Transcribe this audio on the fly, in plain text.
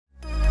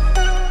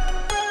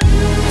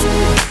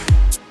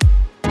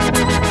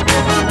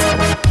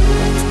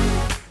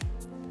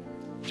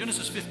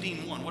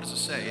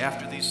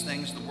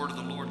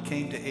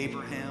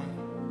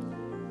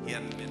Abraham. He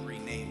hadn't been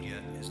renamed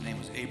yet. His name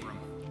was Abram.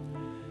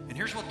 And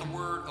here's what the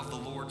word of the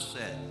Lord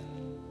said.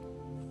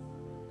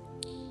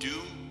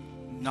 Do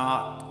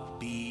not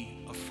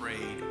be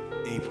afraid,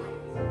 Abram.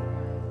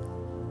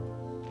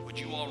 Would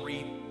you all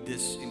read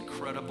this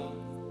incredible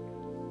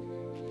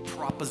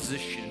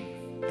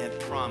proposition and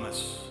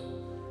promise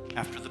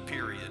after the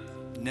period?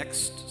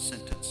 Next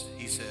sentence,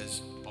 he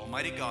says,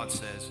 Almighty God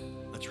says,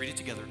 let's read it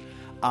together.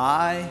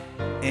 I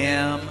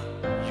am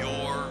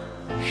your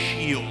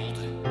shield,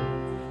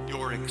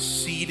 your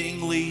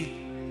exceedingly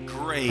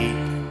great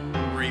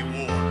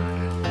reward.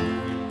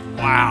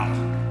 Wow.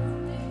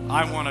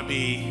 I want to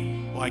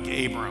be like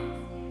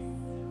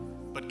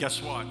Abram. But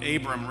guess what?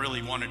 Abram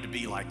really wanted to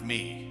be like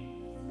me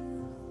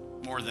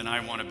more than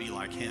I want to be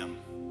like him.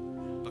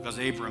 Because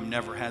Abram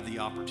never had the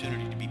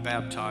opportunity to be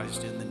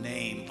baptized in the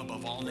name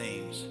above all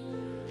names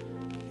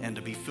and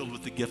to be filled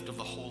with the gift of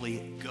the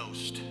Holy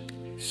Ghost,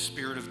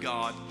 Spirit of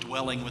God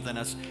dwelling within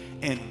us.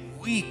 And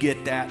we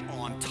get that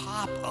on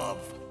top of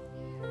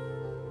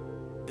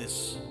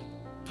this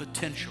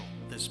potential,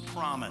 this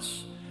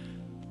promise,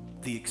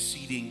 the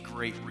exceeding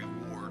great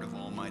reward of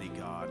Almighty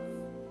God.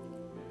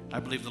 I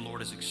believe the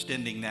Lord is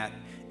extending that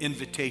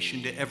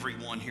invitation to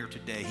everyone here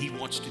today. He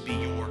wants to be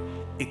your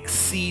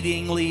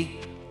exceedingly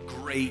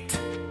great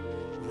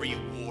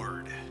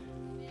reward.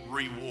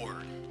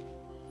 Reward.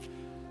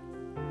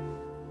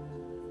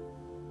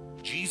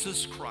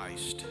 Jesus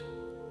Christ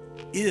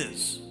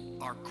is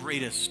our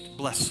greatest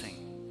blessing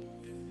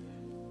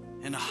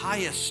and the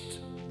highest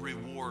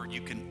reward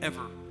you can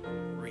ever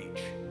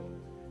reach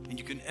and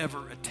you can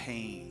ever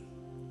attain,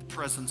 the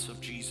presence of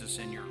Jesus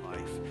in your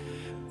life.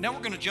 Now we're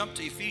going to jump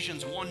to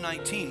Ephesians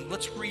 1:19.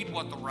 Let's read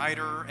what the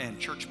writer and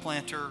church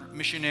planter,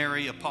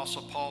 missionary,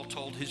 Apostle Paul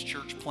told his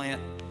church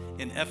plant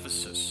in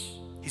Ephesus.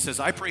 He says,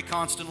 I pray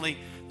constantly,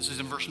 this is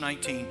in verse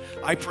 19,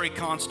 I pray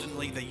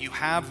constantly that you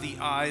have the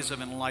eyes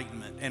of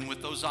enlightenment, and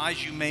with those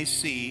eyes you may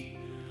see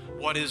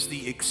what is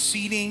the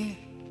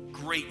exceeding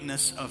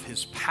greatness of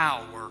his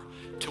power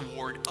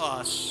toward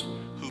us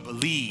who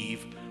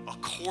believe,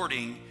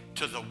 according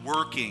to the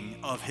working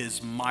of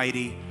his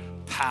mighty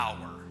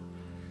power.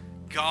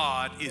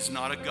 God is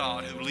not a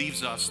God who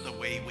leaves us the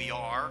way we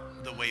are,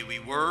 the way we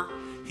were.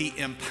 He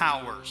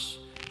empowers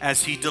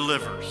as he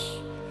delivers.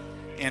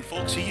 And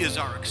folks, he is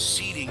our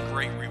exceeding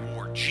great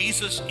reward.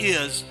 Jesus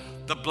is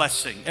the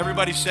blessing.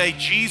 Everybody say,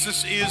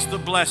 Jesus is the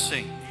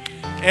blessing.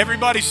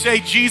 Everybody say,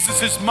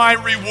 Jesus is my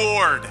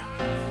reward.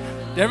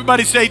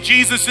 Everybody say,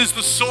 Jesus is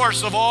the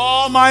source of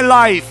all my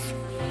life.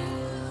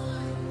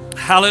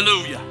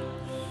 Hallelujah.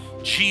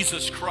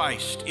 Jesus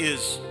Christ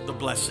is the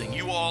blessing.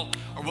 You all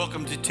are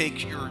welcome to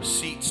take your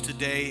seats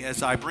today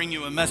as I bring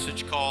you a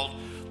message called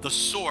The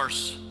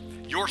Source,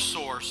 Your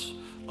Source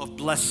of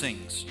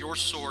Blessings. Your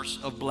source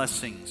of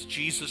blessings,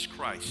 Jesus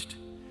Christ.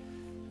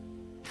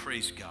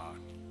 Praise God.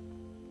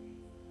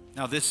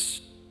 Now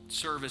this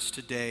service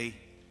today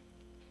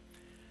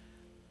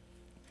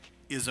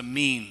is a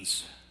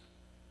means,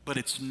 but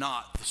it's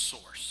not the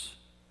source.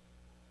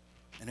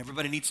 And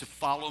everybody needs to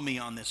follow me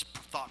on this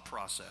thought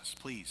process,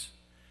 please.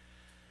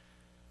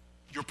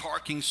 Your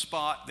parking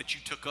spot that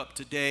you took up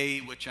today,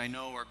 which I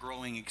know are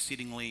growing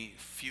exceedingly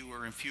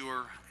fewer and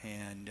fewer,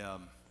 and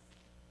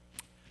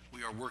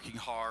we are working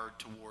hard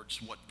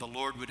towards what the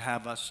Lord would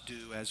have us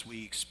do as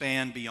we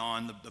expand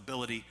beyond the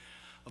ability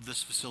of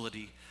this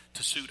facility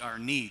to suit our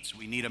needs.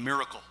 We need a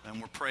miracle,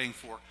 and we're praying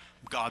for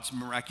God's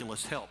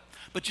miraculous help.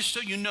 But just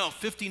so you know,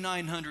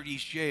 5900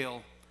 East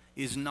Jail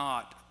is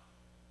not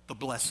the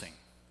blessing,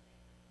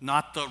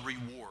 not the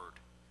reward.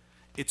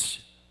 It's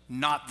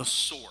not the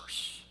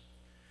source.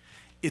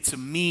 It's a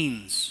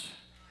means.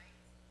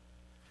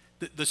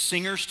 The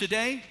singers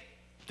today,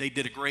 they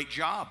did a great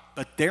job,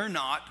 but they're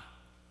not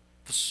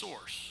the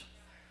source.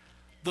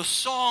 The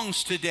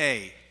songs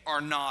today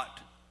are not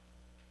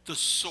the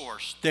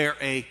source. They're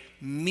a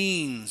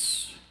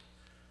means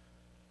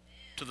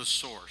to the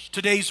source.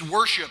 Today's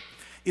worship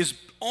is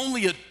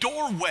only a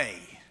doorway,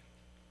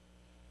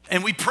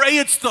 and we pray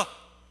it's the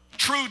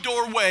true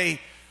doorway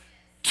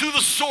to the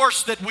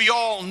source that we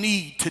all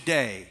need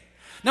today.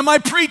 Now, my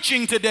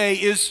preaching today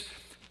is,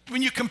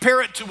 when you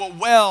compare it to a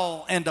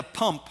well and a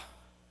pump,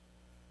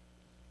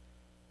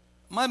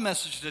 my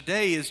message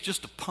today is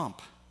just a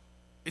pump.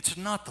 It's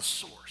not the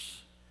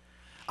source.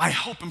 I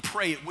hope and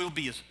pray it will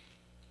be a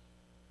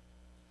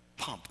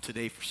pump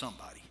today for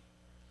somebody.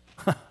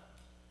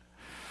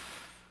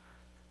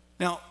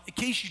 Now, in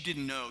case you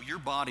didn't know, your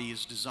body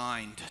is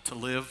designed to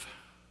live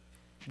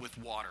with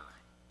water.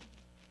 I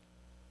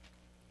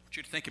want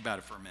you to think about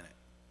it for a minute.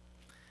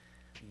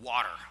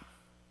 Water.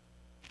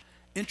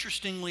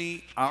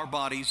 Interestingly, our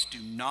bodies do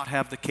not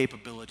have the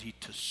capability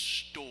to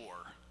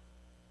store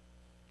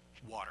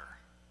water.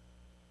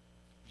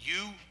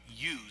 You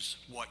use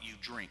what you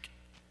drink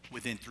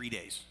within 3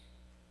 days,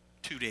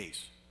 2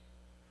 days.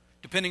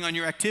 Depending on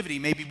your activity,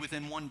 maybe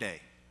within 1 day.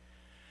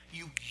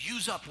 You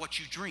use up what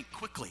you drink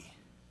quickly.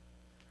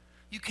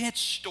 You can't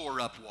store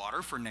up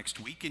water for next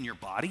week in your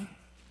body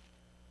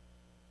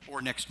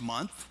or next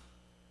month.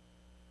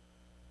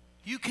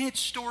 You can't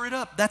store it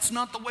up. That's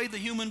not the way the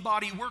human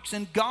body works,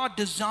 and God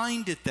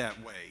designed it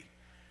that way.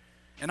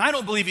 And I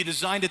don't believe He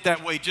designed it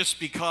that way just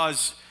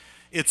because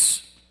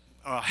it's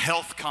a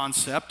health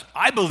concept.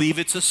 I believe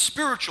it's a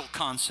spiritual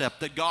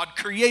concept that God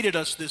created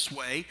us this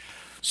way.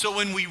 So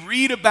when we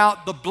read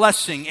about the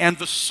blessing and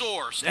the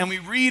source, and we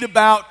read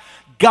about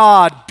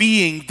God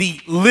being the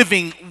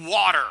living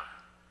water,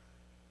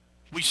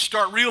 we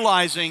start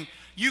realizing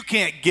you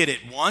can't get it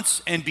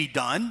once and be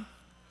done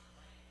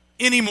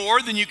any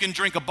more than you can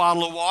drink a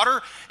bottle of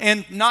water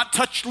and not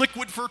touch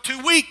liquid for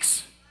 2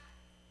 weeks.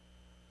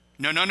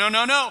 No.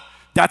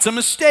 That's a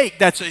mistake.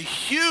 That's a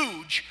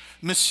huge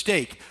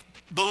mistake.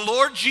 The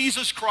Lord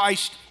Jesus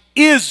Christ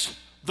is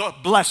the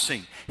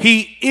blessing.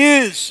 He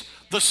is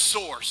the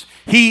source.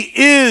 He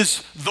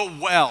is the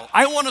well.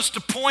 I want us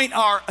to point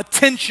our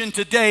attention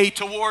today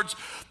towards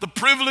the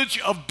privilege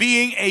of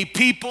being a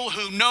people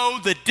who know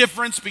the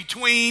difference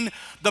between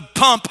the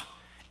pump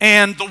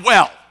and the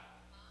well.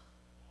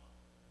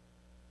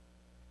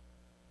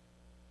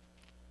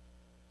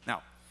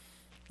 Now,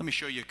 let me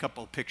show you a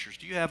couple of pictures.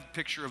 Do you have a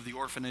picture of the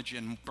orphanage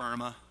in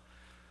Burma?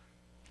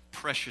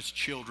 Precious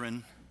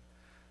children.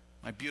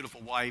 My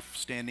beautiful wife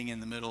standing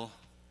in the middle,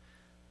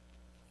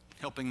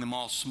 helping them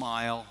all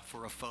smile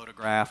for a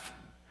photograph.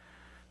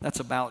 That's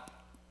about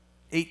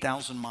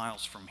 8,000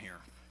 miles from here.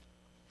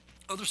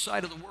 Other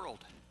side of the world.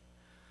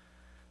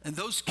 And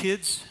those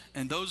kids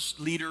and those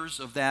leaders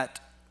of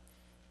that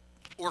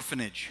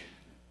orphanage,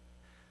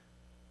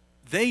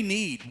 they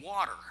need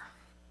water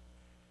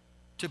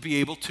to be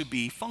able to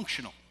be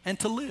functional and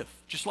to live,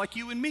 just like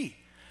you and me.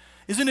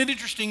 Isn't it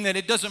interesting that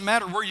it doesn't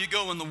matter where you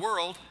go in the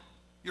world,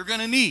 you're going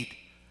to need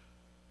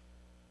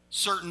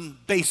certain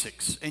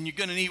basics, and you're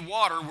going to need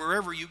water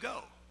wherever you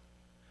go.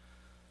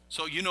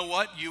 So you know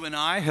what? You and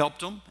I helped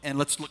them, and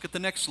let's look at the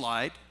next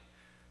slide.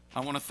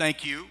 I want to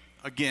thank you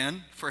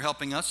again for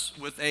helping us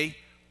with a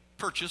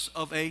purchase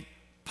of a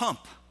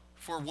pump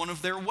for one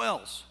of their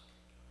wells.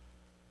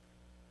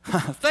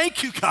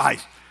 Thank you,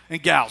 guys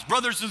and gals,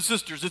 brothers and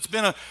sisters. It's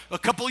been a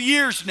couple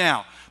years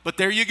now, but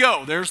there you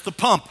go. There's the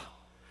pump.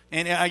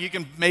 And you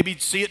can maybe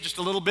see it just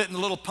a little bit in the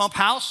little pump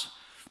house,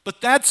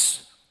 but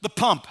that's the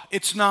pump.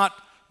 It's not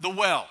the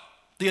well.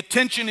 The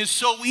attention is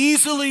so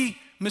easily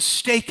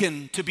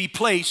mistaken to be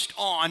placed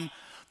on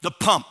the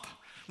pump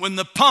when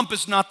the pump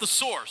is not the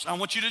source. I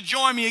want you to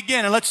join me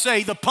again, and let's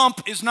say the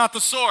pump is not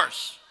the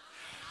source.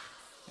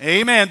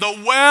 Amen.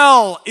 The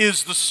well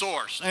is the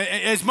source.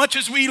 As much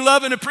as we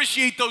love and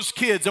appreciate those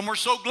kids, and we're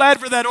so glad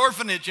for that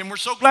orphanage, and we're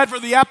so glad for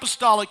the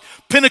apostolic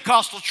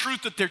Pentecostal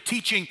truth that they're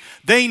teaching,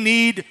 they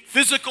need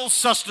physical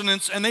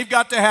sustenance, and they've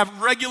got to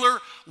have regular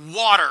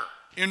water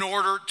in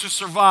order to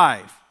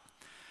survive.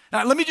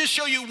 Now, let me just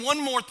show you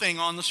one more thing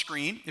on the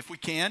screen, if we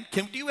can.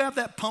 Do you have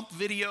that pump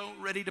video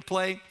ready to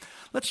play?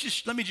 Let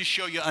me just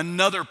show you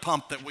another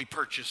pump that we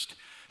purchased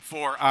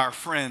for our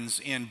friends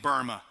in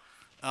Burma.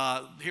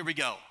 Here we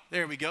go.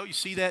 There we go. You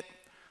see that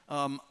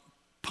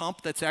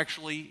pump that's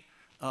actually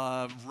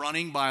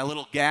running by a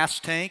little gas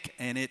tank,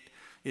 and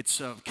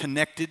it's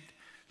connected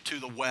to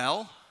the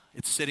well.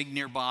 It's sitting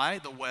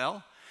nearby the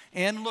well.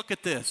 And look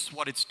at this,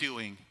 what it's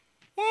doing.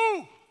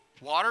 Woo!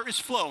 Water is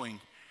flowing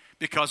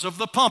because of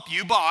the pump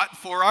you bought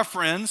for our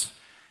friends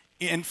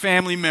and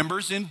family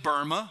members in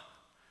Burma.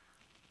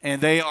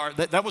 And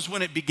that was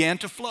when it began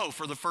to flow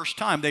for the first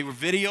time. They were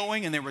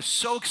videoing, and they were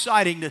so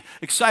excited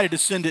to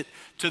send it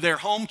to their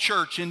home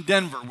church in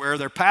Denver, where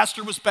their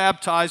pastor was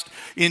baptized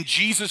in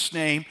Jesus'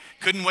 name.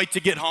 Couldn't wait to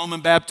get home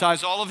and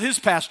baptize all of his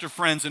pastor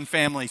friends and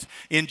families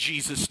in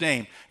Jesus'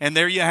 name. And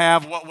there you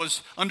have what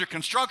was under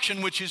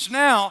construction, which is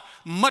now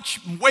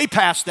way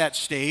past that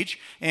stage.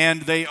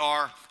 And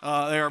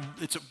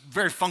it's a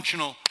very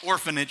functional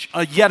orphanage,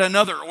 yet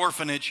another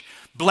orphanage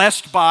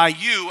blessed by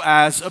you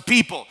as a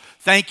people.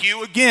 Thank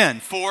you again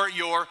for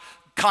your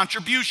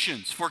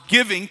contributions, for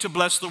giving to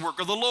bless the work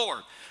of the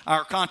Lord.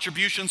 Our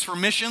contributions for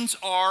missions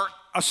are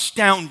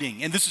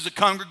astounding. And this is a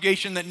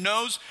congregation that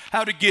knows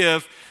how to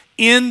give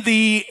in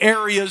the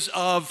areas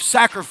of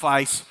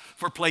sacrifice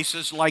for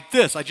places like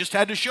this. I just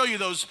had to show you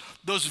those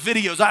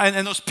videos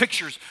and those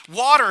pictures.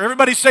 Water,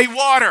 everybody say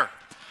water.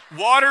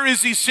 Water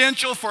is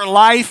essential for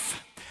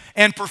life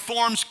and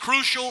performs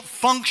crucial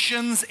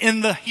functions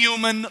in the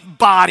human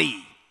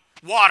body.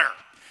 Water,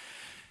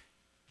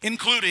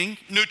 including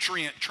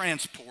nutrient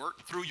transport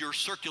through your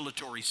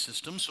circulatory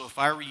system. So if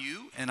I were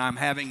you and I'm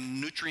having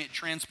nutrient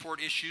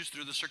transport issues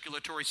through the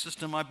circulatory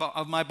system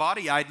of my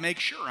body, I'd make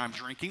sure I'm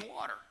drinking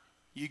water.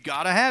 You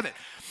got to have it.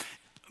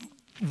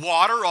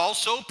 Water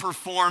also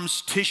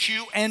performs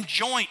tissue and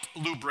joint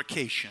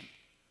lubrication.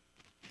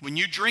 When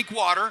you drink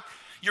water,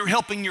 you're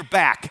helping your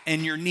back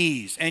and your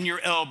knees and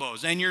your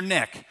elbows and your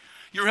neck.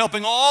 You're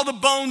helping all the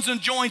bones and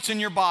joints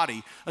in your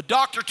body. A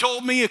doctor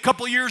told me a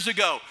couple years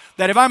ago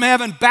that if I'm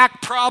having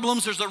back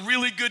problems, there's a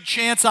really good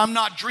chance I'm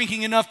not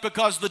drinking enough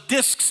because the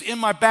discs in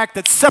my back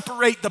that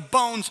separate the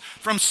bones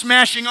from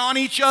smashing on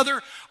each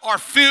other are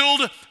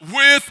filled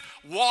with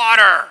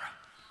water.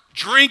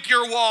 Drink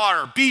your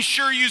water. Be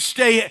sure you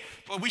stay.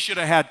 Well, we should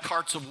have had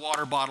carts of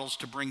water bottles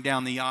to bring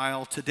down the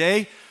aisle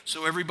today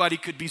so everybody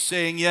could be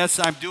saying, yes,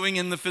 I'm doing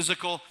in the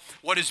physical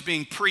what is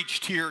being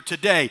preached here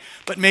today.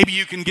 But maybe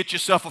you can get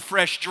yourself a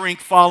fresh drink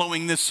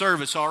following this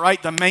service, all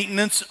right? The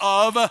maintenance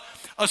of a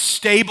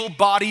stable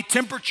body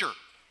temperature.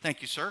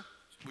 Thank you, sir.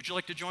 Would you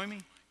like to join me?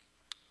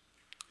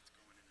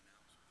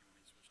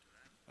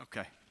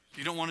 Okay.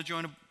 You don't want to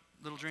join a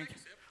little drink?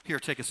 Here,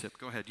 take a sip.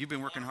 Go ahead. You've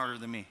been working harder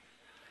than me.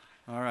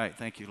 All right.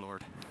 Thank you,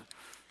 Lord.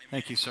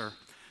 Thank you, sir.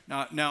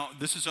 Now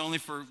this is only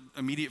for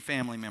immediate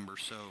family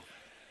members, so.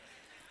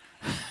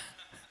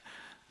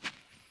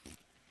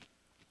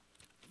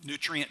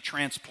 Nutrient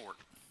transport,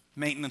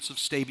 maintenance of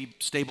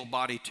stable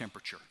body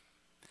temperature.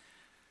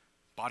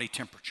 Body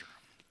temperature.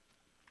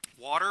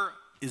 Water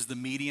is the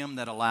medium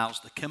that allows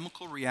the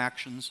chemical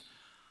reactions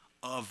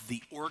of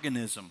the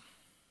organism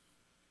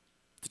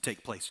to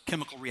take place.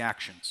 Chemical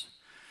reactions.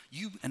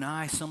 You and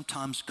I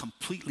sometimes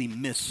completely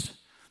miss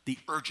the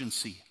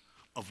urgency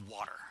of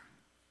water,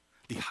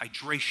 the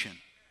hydration.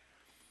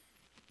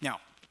 Now,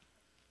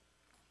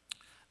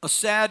 a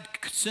sad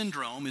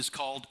syndrome is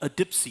called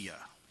adipsia.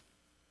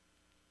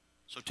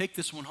 So take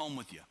this one home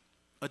with you.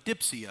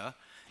 Adipsia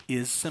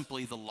is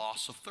simply the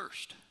loss of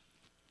thirst.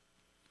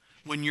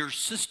 When your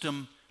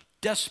system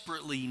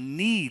desperately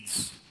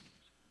needs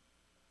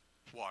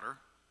water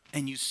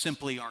and you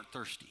simply aren't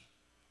thirsty.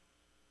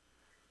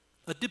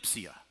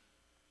 Adipsia.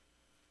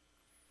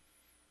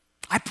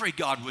 I pray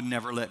God would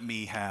never let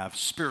me have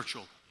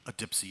spiritual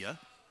adipsia.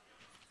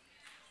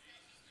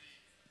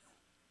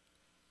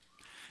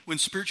 When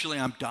spiritually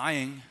I'm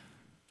dying,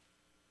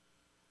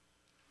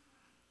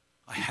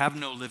 I have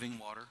no living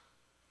water,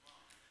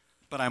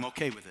 but I'm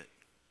okay with it.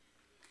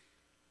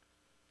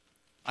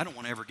 I don't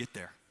want to ever get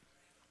there.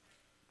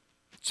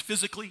 It's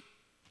physically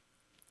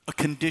a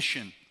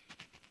condition.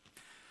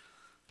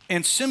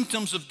 And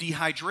symptoms of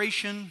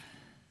dehydration,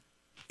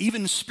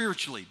 even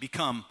spiritually,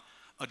 become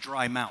a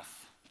dry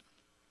mouth,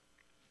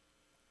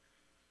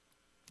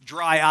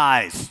 dry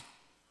eyes,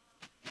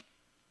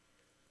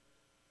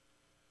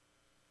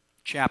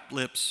 chapped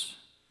lips,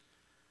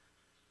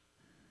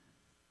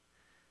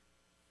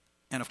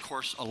 and of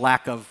course, a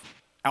lack of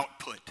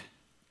output.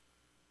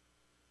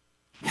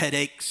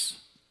 Headaches,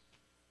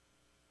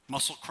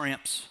 muscle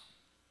cramps.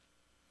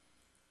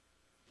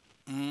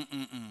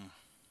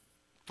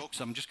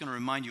 Folks, I'm just going to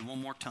remind you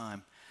one more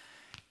time.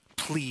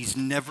 Please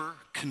never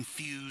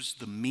confuse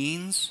the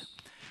means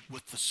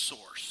with the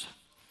source.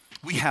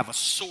 We have a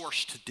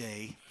source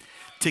today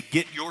to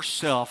get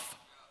yourself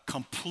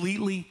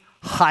completely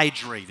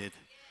hydrated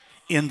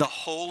in the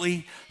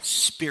Holy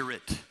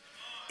Spirit.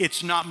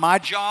 It's not my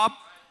job.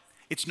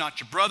 It's not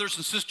your brother's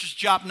and sister's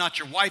job, not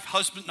your wife,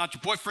 husband, not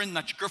your boyfriend,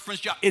 not your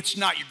girlfriend's job. It's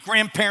not your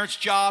grandparents'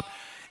 job.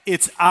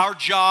 It's our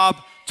job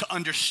to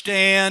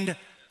understand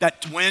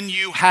that when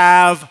you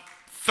have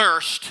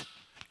thirst,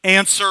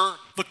 answer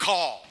the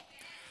call.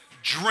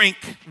 Drink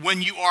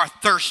when you are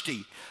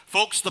thirsty.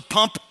 Folks, the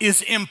pump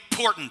is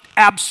important,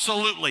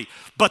 absolutely,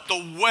 but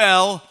the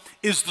well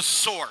is the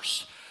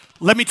source.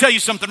 Let me tell you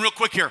something real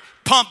quick here.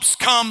 Pumps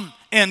come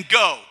and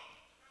go.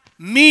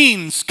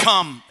 Means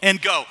come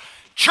and go.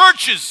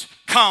 Churches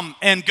come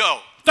and go.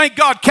 Thank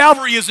God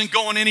Calvary isn't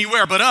going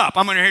anywhere but up.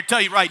 I'm going to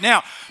tell you right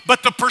now.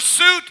 But the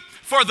pursuit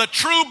for the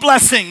true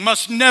blessing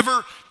must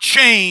never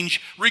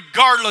change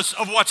regardless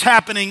of what's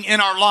happening in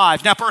our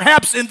lives. Now,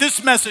 perhaps in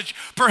this message,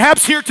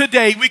 perhaps here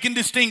today, we can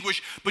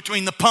distinguish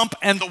between the pump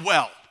and the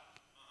well.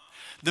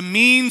 The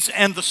means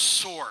and the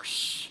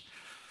source.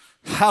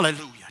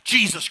 Hallelujah.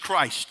 Jesus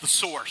Christ, the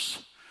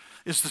source,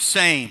 is the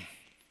same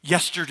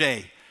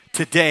yesterday,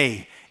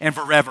 today, and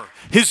forever.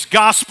 His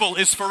gospel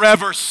is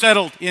forever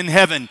settled in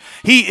heaven.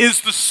 He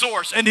is the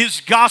source, and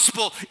his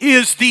gospel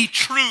is the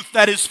truth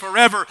that is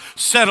forever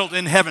settled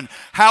in heaven.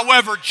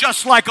 However,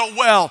 just like a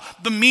well,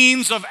 the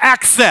means of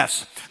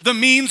access, the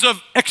means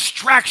of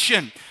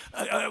extraction,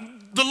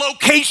 the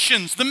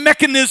locations, the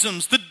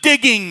mechanisms, the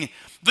digging,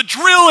 the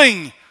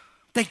drilling,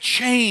 they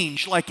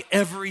change like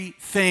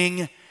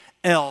everything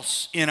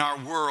else in our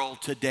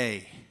world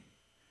today.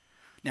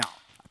 Now,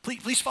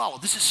 please follow.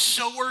 This is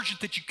so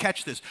urgent that you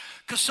catch this,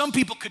 because some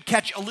people could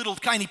catch a little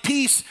tiny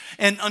piece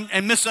and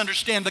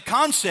misunderstand the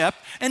concept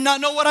and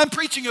not know what I'm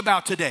preaching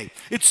about today.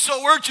 It's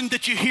so urgent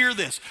that you hear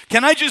this.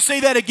 Can I just say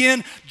that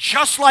again?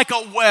 Just like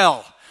a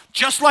well,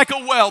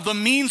 the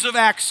means of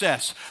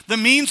access, the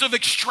means of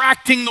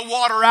extracting the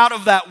water out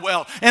of that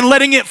well and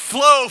letting it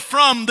flow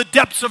from the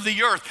depths of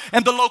the earth,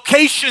 and the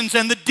locations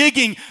and the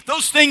digging,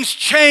 those things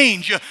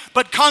change,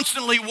 but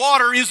constantly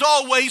water is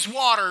always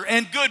water,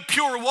 and good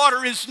pure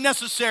water is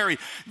necessary.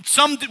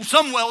 Some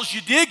wells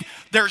you dig,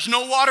 there's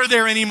no water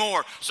there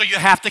anymore, so you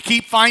have to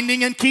keep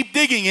finding and keep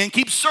digging and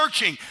keep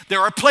searching.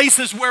 There are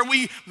places where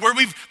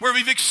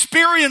we've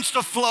experienced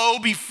a flow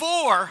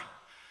before,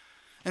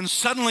 and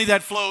suddenly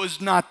that flow is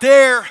not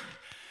there,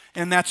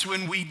 and that's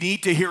when we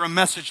need to hear a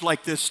message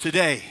like this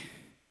today,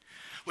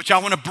 which I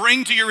want to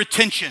bring to your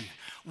attention.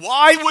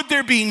 Why would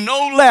there be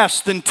no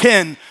less than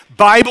 10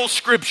 Bible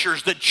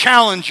scriptures that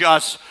challenge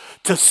us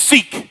to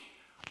seek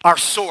our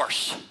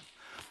source,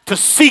 to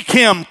seek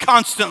Him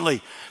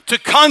constantly, to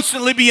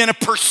constantly be in a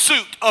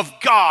pursuit of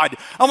God.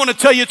 I want to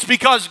tell you, it's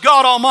because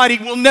God Almighty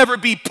will never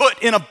be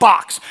put in a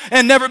box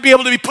and never be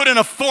able to be put in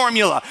a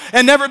formula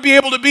and never be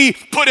able to be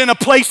put in a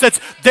place that's,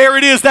 there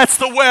it is, that's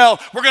the well.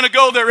 We're going to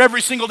go there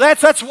every single day.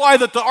 That's why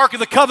that the Ark of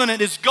the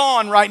Covenant is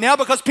gone right now,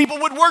 because people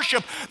would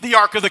worship the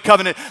Ark of the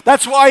Covenant.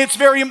 That's why it's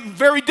very,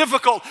 very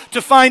difficult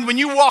to find when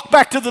you walk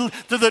back to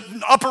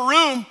the upper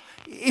room.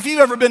 If you've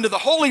ever been to the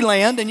Holy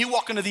Land and you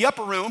walk into the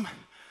upper room,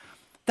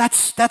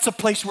 that's a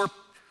place where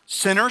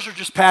sinners are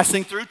just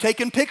passing through,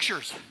 taking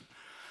pictures.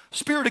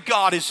 Spirit of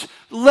God has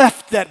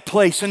left that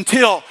place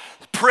until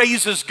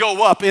praises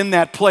go up in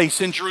that place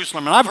in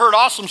Jerusalem. And I've heard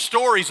awesome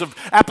stories of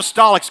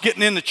apostolics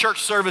getting in the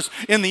church service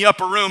in the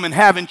upper room and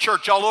having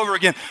church all over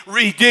again,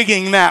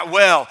 redigging that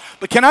well.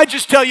 But can I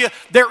just tell you,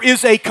 there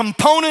is a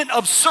component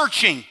of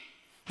searching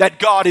that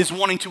God is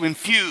wanting to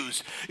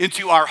infuse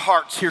into our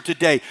hearts here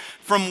today.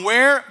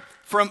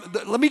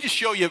 Let me just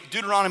show you,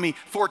 Deuteronomy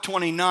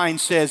 4:29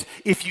 says,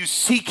 if you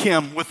seek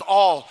Him with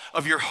all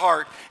of your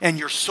heart and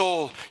your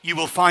soul, you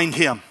will find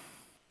Him.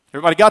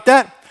 Everybody got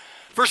that?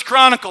 First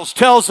Chronicles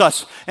tells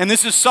us, and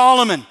this is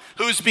Solomon,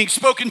 who is being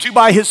spoken to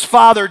by his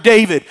father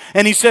David,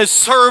 and he says,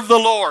 serve the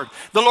Lord.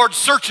 The Lord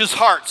searches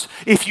hearts.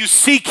 If you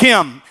seek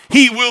Him,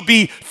 He will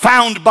be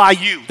found by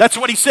you. That's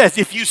what he says.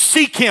 If you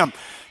seek Him,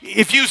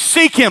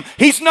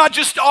 He's not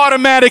just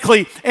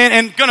automatically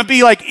and going to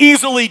be like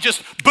easily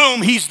just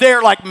boom, He's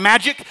there like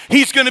magic.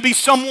 He's going to be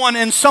someone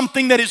and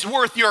something that is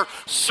worth your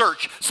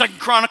search. 2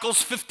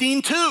 Chronicles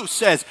 15:2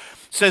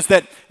 says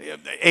that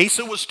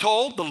Asa was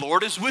told, the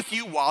Lord is with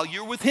you while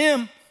you're with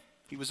Him.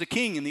 He was a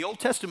king in the Old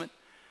Testament.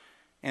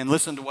 And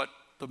listen to what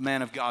the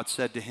man of God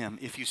said to him.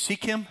 If you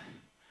seek Him,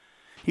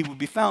 He will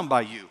be found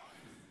by you.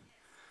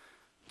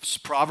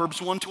 Proverbs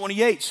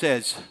 1:28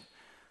 says,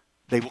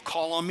 they will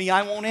call on me,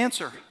 I won't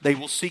answer. They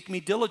will seek me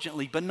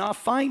diligently, but not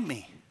find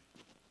me.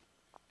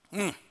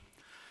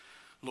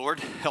 Lord,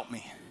 help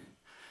me.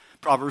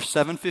 Proverbs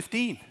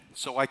 7:15.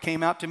 So I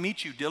came out to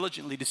meet you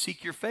diligently to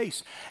seek your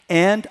face,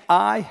 and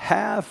I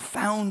have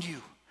found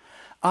you.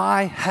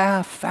 I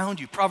have found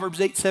you. Proverbs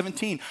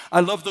 8:17. I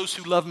love those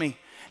who love me,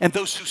 and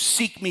those who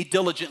seek me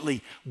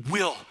diligently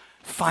will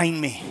find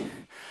me.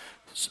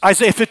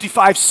 Isaiah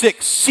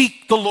 55:6.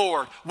 Seek the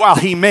Lord while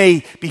He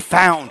may be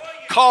found.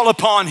 Call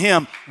upon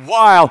Him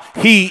while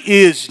He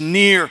is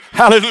near.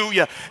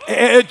 Hallelujah.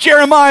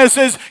 Jeremiah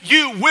says,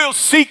 you will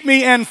seek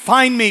me and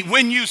find me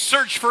when you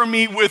search for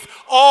me with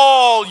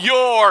all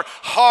your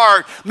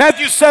heart.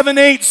 Matthew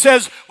 7:8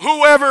 says,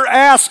 whoever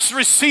asks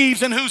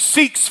receives, and who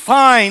seeks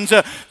finds.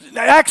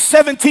 Acts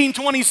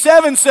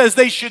 17:27 says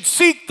they should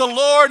seek the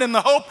Lord in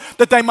the hope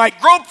that they might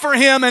grope for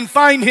Him and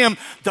find Him,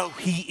 though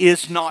He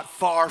is not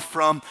far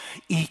from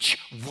each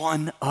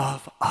one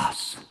of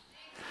us.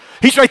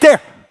 He's right there.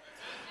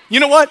 You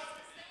know what?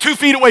 2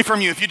 feet away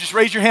from you, if you just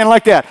raise your hand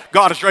like that,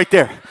 God is right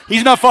there.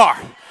 He's not far.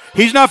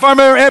 He's not far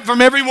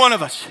from every one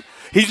of us.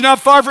 He's not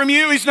far from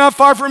you. He's not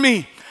far from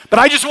me. But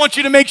I just want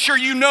you to make sure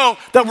you know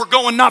that we're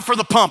going not for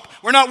the pump.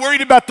 We're not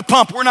worried about the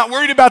pump. We're not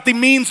worried about the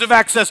means of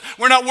access.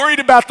 We're not worried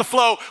about the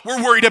flow.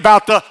 We're worried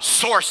about the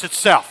source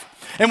itself.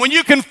 And when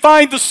you can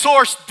find the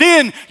source,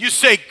 then you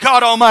say,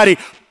 God Almighty,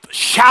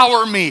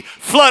 shower me,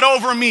 flood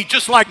over me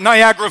just like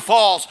Niagara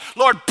Falls.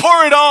 Lord,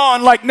 pour it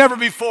on like never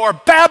before.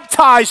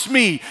 Baptize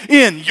me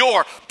in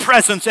your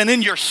presence and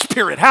in your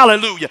spirit.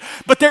 Hallelujah.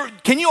 But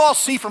can you all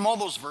see from all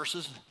those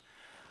verses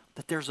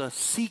that there's a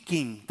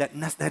seeking that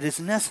is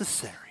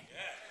necessary?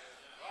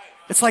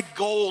 It's like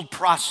gold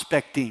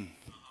prospecting.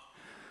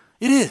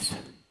 It is.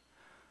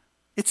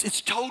 It's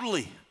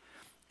totally.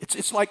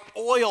 It's like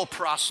oil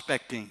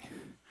prospecting.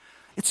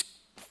 It's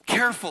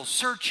careful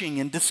searching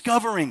and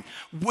discovering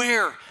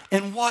where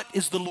and what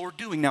is the Lord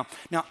doing. Now,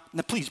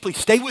 please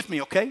stay with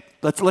me, okay?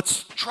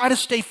 Let's try to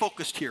stay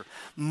focused here.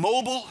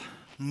 Mobile,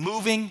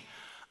 moving,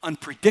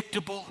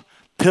 unpredictable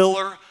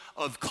pillar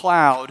of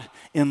cloud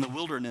in the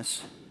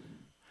wilderness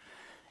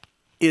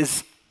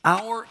is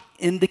our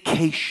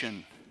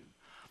indication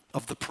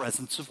of the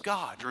presence of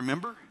God.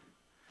 Remember?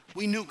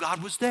 We knew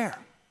God was there.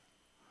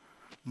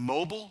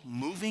 Mobile,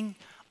 moving,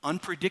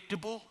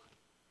 unpredictable,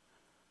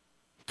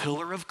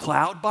 pillar of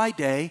cloud by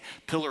day,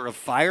 pillar of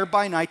fire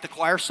by night. The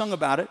choir sung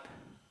about it.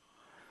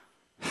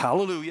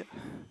 Hallelujah.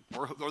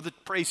 Or the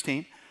praise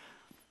team.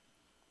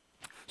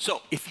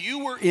 So if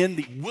you were in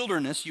the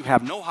wilderness, you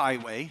have no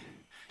highway,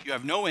 you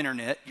have no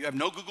internet, you have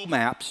no Google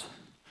Maps.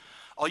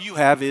 All you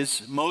have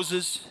is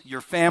Moses,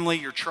 your family,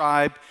 your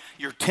tribe,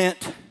 your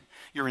tent,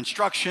 your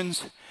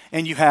instructions,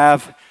 and you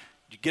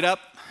get up,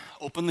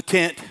 open the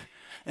tent,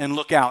 and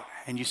look out,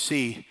 and you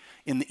see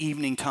in the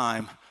evening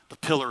time the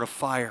pillar of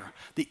fire,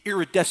 the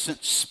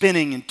iridescent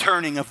spinning and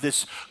turning of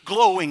this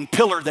glowing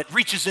pillar that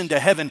reaches into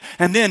heaven.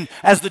 And then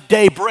as the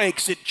day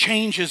breaks, it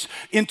changes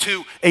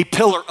into a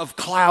pillar of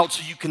cloud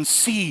so you can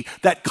see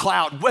that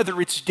cloud, whether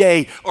it's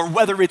day or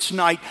whether it's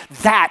night.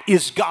 That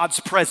is God's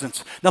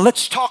presence. Now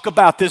let's talk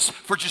about this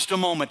for just a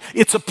moment.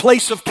 It's a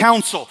place of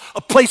counsel,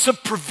 a place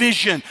of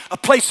provision, a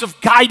place of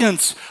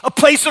guidance, a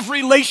place of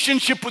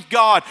relationship with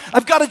God.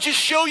 I've got to just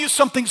show you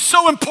something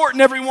so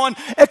important, everyone.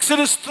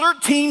 Exodus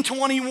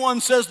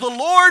 13:21 says, the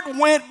Lord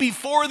went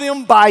before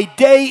them by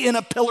day in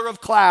a pillar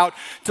of cloud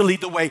to lead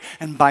the way,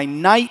 and by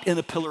night in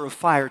a pillar of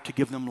fire to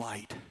give them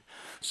light.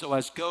 So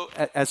as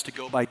to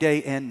go by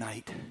day and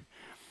night.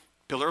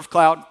 Pillar of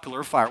cloud,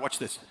 pillar of fire. Watch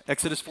this.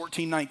 Exodus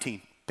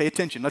 14:19. Pay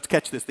attention. Let's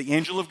catch this. The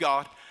angel of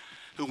God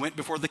who went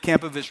before the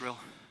camp of Israel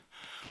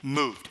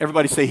moved.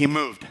 Everybody say he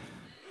moved.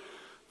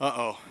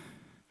 Uh-oh.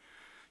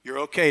 You're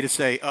okay to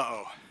say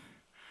uh-oh.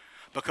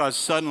 Because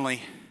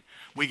suddenly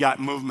we got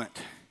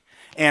movement.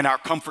 And our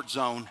comfort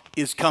zone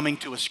is coming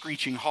to a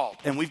screeching halt.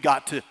 And we've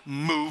got to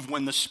move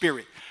when the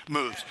Spirit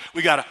moves.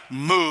 We got to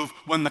move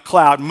when the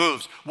cloud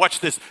moves. Watch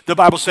this. The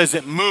Bible says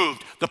it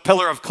moved. The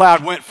pillar of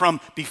cloud went from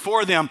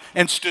before them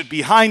and stood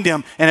behind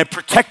them, and it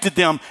protected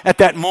them at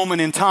that moment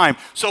in time.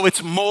 So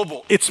it's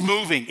mobile. It's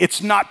moving.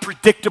 It's not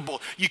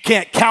predictable. You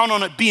can't count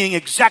on it being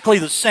exactly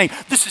the same.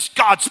 This is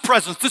God's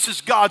presence. This is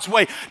God's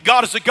way.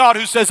 God is a God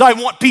who says, I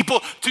want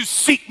people to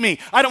seek me.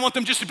 I don't want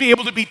them just to be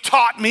able to be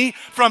taught me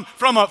from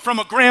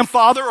a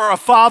grandfather or a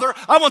father.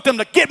 I want them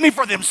to get me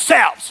for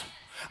themselves.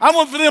 I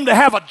want for them to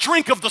have a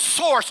drink of the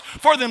source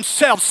for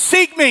themselves.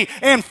 Seek me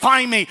and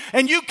find me.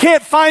 And you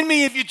can't find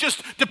me if you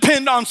just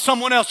depend on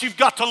someone else. You've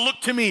got to look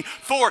to me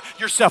for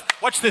yourself.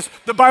 Watch this.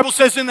 The Bible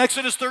says in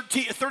Exodus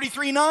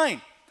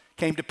 33:9,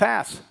 came to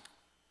pass.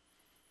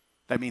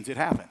 That means it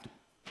happened.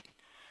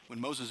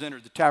 When Moses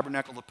entered the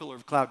tabernacle, the pillar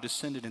of cloud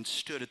descended and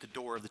stood at the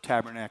door of the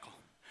tabernacle.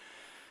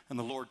 And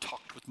the Lord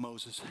talked with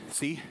Moses.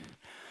 See?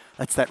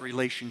 That's that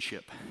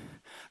relationship.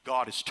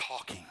 God is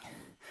talking.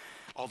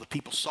 All the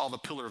people saw the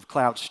pillar of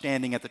cloud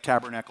standing at the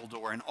tabernacle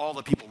door, and all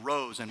the people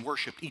rose and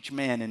worshiped, each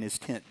man in his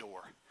tent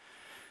door.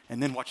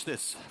 And then watch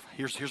this.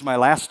 Here's my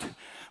last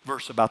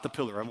verse about the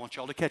pillar. I want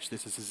y'all to catch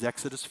this. This is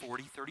Exodus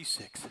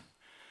 40:36.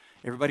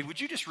 Everybody,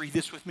 would you just read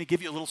this with me?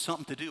 Give you a little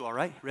something to do, all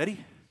right?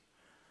 Ready?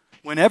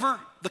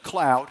 Whenever the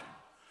cloud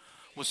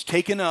was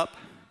taken up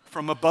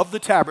from above the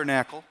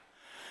tabernacle.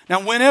 Now,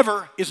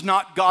 whenever is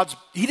not God's,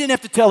 he didn't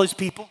have to tell his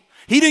people.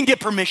 He didn't get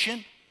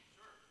permission.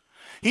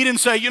 He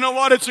didn't say, you know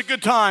what, it's a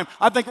good time.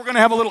 I think we're going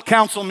to have a little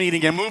council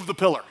meeting and move the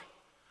pillar.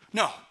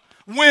 No.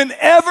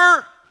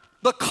 Whenever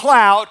the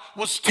cloud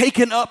was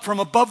taken up from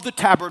above the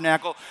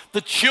tabernacle,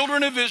 the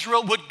children of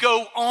Israel would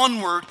go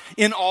onward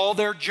in all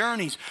their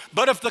journeys.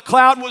 But if the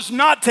cloud was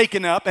not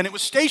taken up and it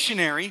was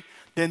stationary,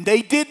 then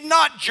they did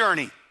not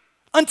journey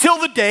until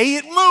the day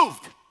it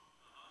moved.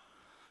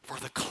 For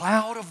the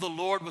cloud of the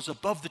Lord was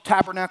above the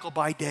tabernacle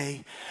by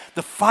day.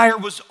 The fire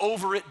was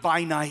over it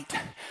by night,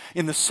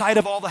 in the sight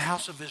of all the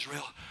house of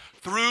Israel,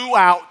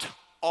 throughout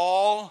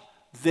all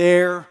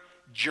their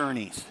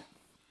journeys.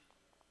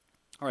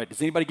 All right,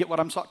 does anybody get what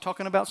I'm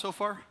talking about so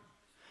far?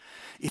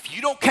 If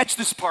you don't catch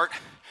this part,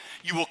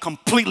 you will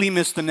completely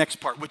miss the next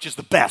part, which is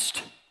the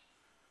best.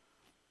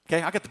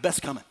 Okay, I got the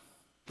best coming.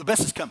 The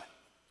best is coming.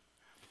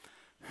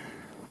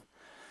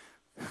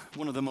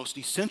 One of the most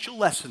essential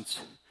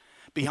lessons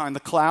behind the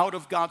cloud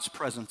of God's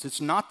presence.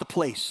 It's not the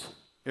place.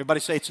 Everybody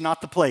say it's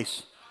not the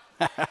place.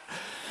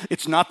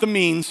 It's not the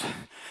means.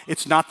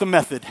 It's not the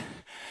method.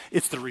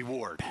 It's the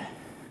reward.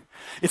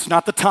 It's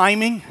not the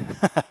timing.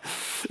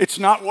 It's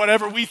not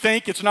whatever we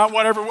think. It's not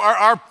whatever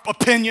our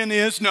opinion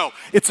is. No,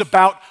 it's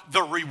about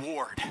the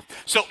reward.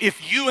 So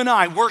if you and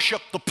I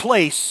worship the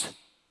place,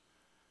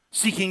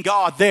 seeking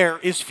God there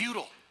is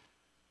futile.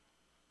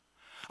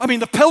 I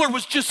mean, the pillar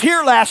was just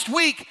here last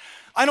week.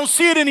 I don't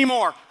see it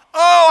anymore.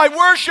 Oh, I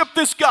worship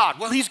this God.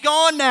 Well, he's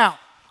gone now.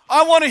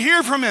 I want to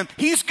hear from him.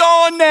 He's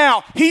gone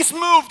now. He's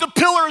moved. The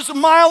pillar is a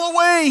mile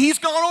away. He's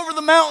gone over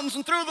the mountains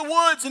and through the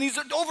woods, and he's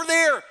over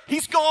there.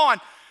 He's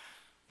gone.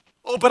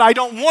 Oh, but I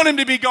don't want him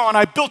to be gone.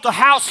 I built a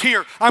house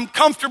here. I'm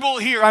comfortable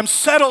here. I'm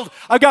settled.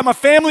 I've got my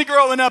family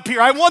growing up here.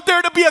 I want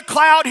there to be a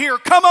cloud here.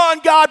 Come on,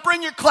 God,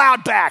 bring your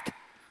cloud back.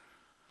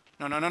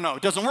 No.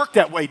 It doesn't work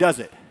that way, does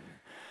it?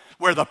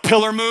 Where the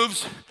pillar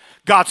moves,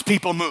 God's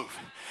people move.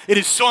 It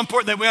is so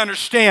important that we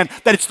understand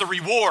that it's the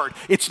reward.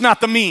 It's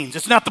not the means.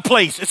 It's not the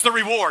place. It's the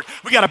reward.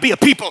 We got to be a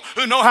people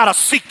who know how to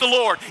seek the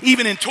Lord,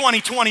 even in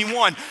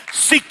 2021.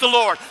 Seek the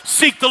Lord.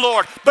 Seek the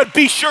Lord. But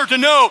be sure to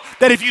know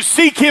that if you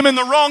seek him in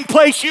the wrong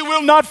place, you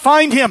will not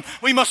find him.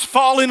 We must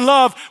fall in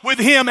love with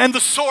him and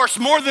the source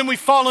more than we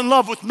fall in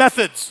love with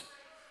methods.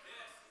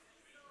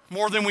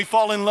 More than we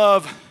fall in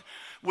love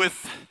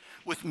with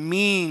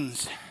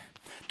means.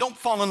 Don't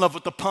fall in love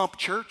with the pump,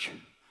 church.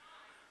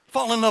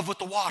 Fall in love with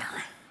the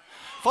water.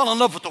 Fall in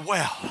love with the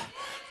well.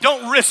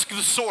 Don't risk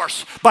the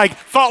source by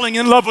falling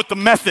in love with the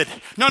method.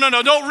 No.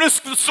 Don't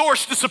risk the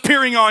source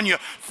disappearing on you.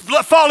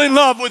 Fall in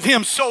love with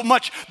him so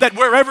much that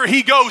wherever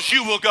he goes,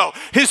 you will go.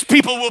 His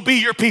people will be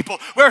your people.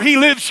 Where he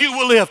lives, you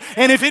will live.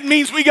 And if it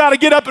means we got to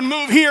get up and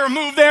move here or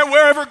move there,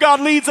 wherever God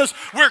leads us,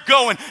 we're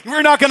going.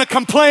 We're not going to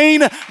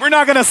complain. We're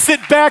not going to sit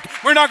back.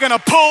 We're not going to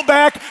pull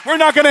back. We're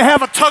not going to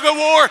have a tug of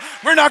war.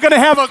 We're not going to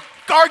have an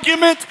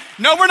argument.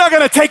 No, we're not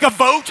going to take a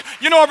vote.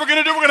 You know what we're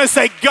going to do? We're going to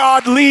say,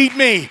 God, lead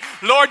me.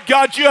 Lord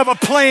God, you have a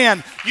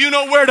plan. You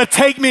know where to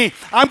take me.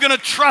 I'm going to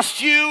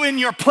trust you in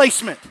your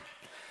placement.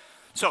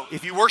 So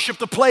if you worship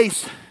the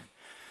place,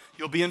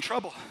 you'll be in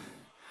trouble.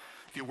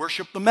 If you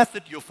worship the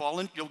method, you'll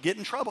get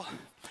in trouble.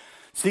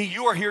 See,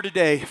 you are here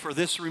today for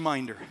this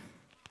reminder.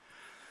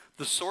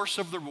 The source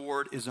of the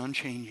reward is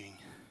unchanging,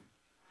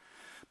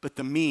 but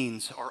the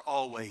means are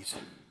always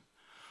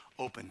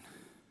open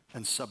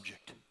and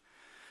subject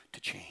to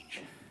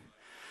change.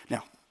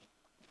 Now,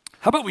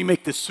 how about we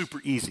make this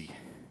super easy?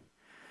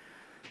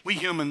 We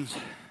humans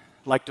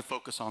like to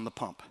focus on the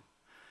pump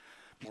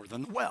more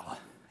than the well.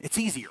 It's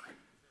easier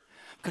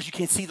because you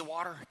can't see the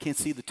water, can't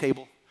see the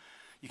table,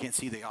 you can't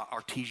see the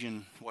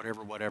artesian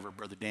whatever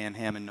Brother Dan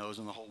Hammond knows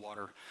in the whole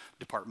water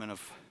department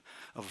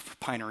of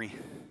Pinery.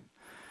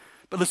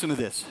 But listen to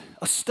this.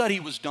 A study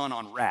was done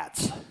on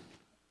rats.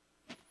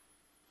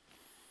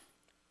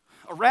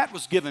 A rat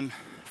was given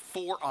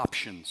 4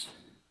 options.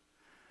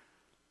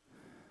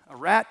 A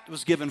rat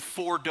was given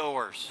 4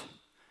 doors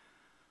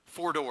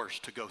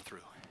to go through.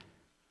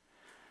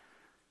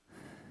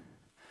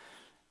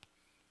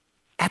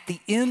 At the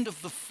end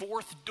of the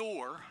 4th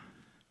door,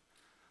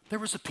 there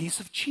was a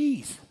piece of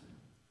cheese.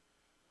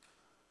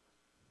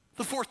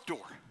 The 4th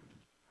door.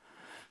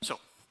 So,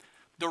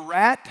 the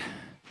rat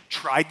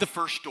tried the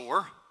first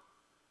door,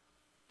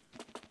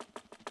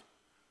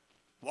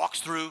 walks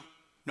through,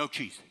 no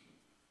cheese.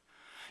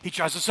 He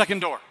tries the second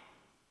door.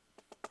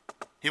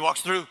 He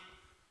walks through,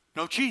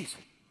 no cheese.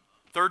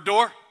 3rd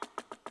door,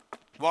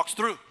 walks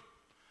through,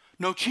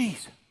 no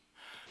cheese.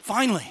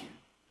 Finally,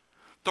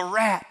 the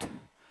rat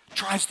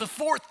tries the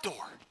 4th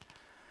door,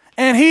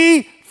 and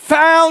he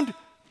found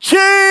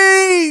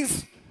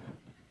cheese.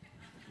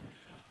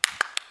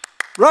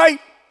 Right?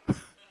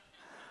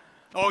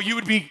 Oh, you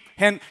would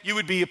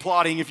be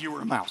applauding if you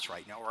were a mouse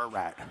right now or a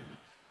rat.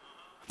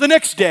 The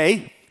next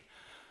day,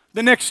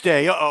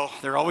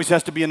 there always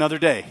has to be another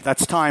day.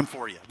 That's time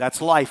for you.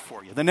 That's life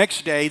for you. The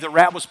next day, the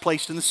rat was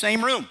placed in the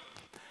same room.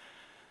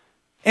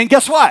 And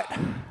guess what?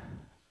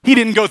 He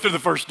didn't go through the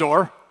first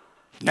door.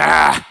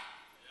 Nah.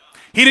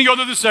 He didn't go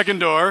through the second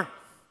door.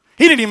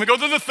 He didn't even go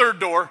through the 3rd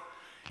door.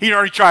 He'd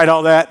already tried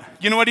all that.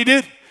 You know what he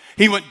did?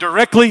 He went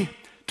directly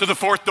to the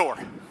 4th door.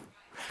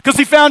 Because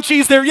he found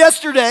cheese there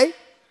yesterday.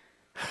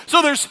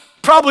 So there's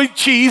probably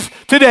cheese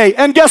today.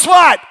 And guess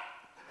what?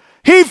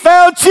 He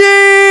found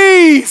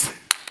cheese.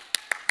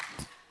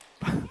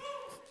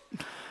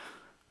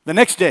 The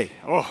next day,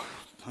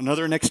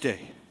 another next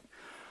day.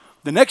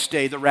 The next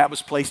day, the rat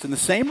was placed in the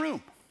same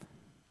room.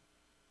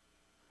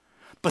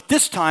 But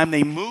this time,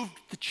 they moved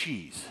the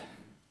cheese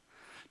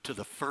to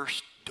the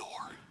first door.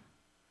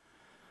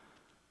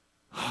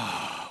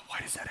 Why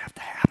does that have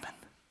to happen?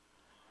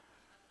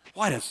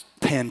 Why does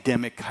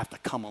pandemic have to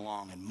come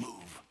along and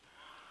move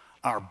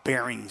our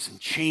bearings and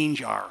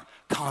change our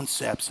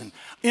concepts and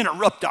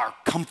interrupt our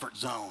comfort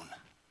zone?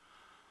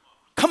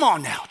 Come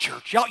on now,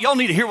 church. Y'all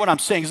need to hear what I'm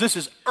saying, because this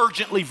is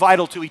urgently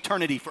vital to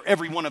eternity for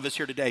every one of us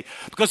here today,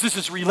 because this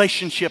is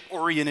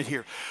relationship-oriented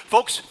here.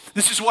 Folks,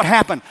 this is what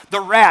happened. The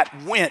rat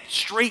went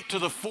straight to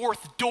the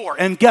 4th door,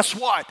 and guess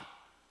what?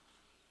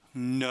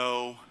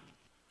 No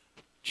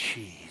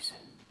cheese.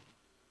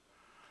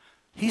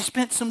 He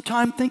spent some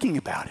time thinking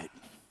about it.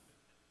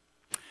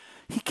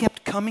 He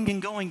kept coming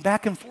and going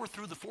back and forth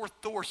through the 4th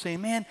door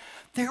saying, man,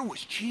 there was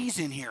cheese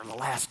in here the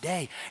last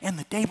day, and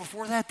the day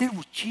before that, there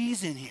was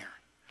cheese in here.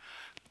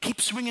 Keep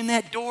swinging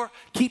that door,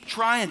 keep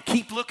trying,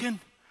 keep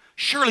looking.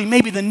 Surely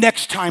maybe the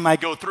next time I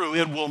go through,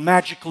 it will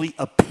magically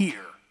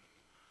appear.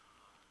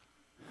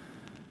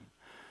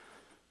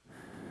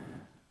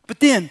 But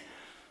then,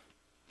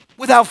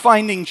 without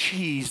finding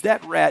cheese,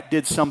 that rat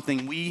did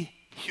something we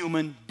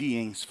human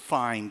beings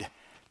find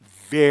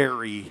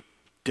very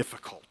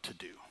difficult to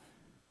do.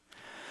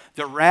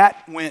 The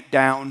rat went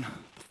down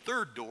the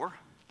 3rd door,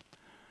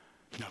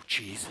 no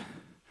cheese.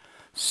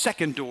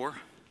 2nd door,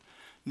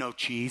 no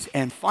cheese.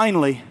 And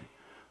finally,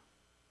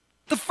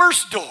 the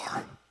 1st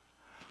door.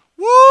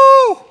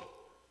 Woo!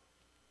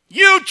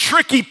 You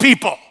tricky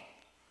people.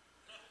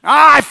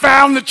 I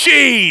found the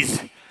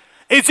cheese.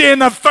 It's in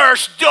the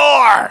 1st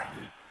door.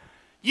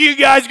 You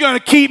guys going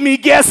to keep me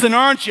guessing,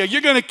 aren't you?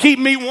 You're going to keep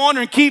me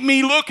wondering, keep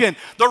me looking.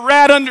 The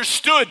rat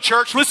understood,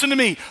 church. Listen to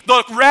me.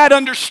 The rat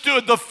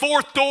understood the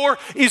 4th door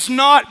is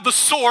not the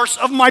source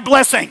of my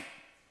blessing.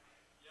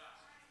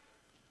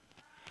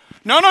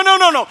 No.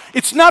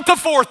 It's not the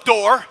 4th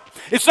door.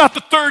 It's not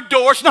the 3rd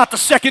door. It's not the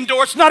 2nd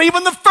door. It's not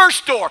even the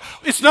 1st door.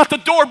 It's not the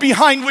door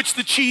behind which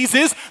the cheese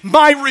is.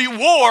 My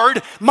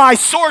reward, my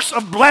source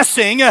of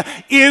blessing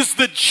is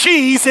the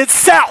cheese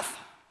itself.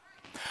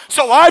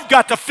 So I've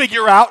got to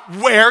figure out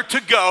where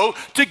to go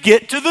to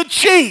get to the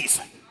cheese.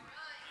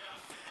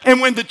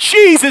 And when the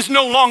cheese is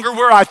no longer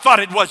where I thought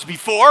it was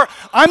before,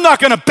 I'm not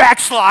going to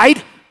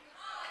backslide.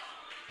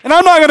 And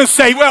I'm not going to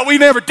say, well, we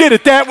never did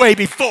it that way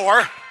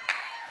before.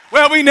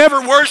 Well, we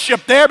never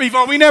worshiped there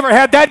before. We never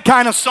had that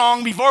kind of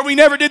song before. We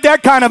never did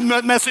that kind of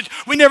message.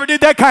 We never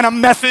did that kind of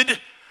method.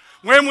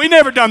 We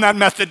never done that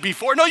method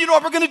before. No, you know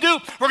what we're going to do?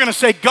 We're going to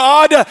say,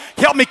 God,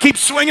 help me keep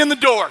swinging the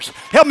doors.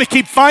 Help me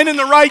keep finding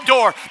the right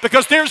door,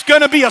 because there's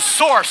going to be a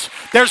source.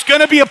 There's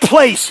going to be a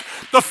place.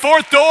 The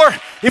fourth door,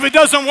 if it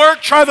doesn't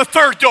work, try the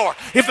third door.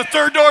 If the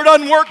third door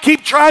doesn't work,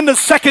 keep trying the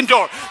second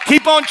door.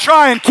 Keep on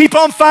trying, keep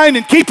on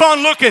finding, keep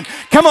on looking.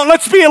 Come on,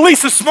 let's be at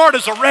least as smart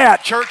as a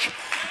rat, church.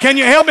 Can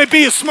you help me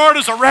be as smart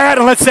as a rat?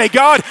 And let's say,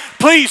 God,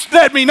 please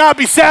let me not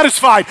be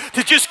satisfied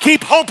to just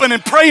keep hoping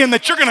and praying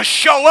that you're going to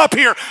show up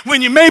here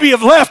when you maybe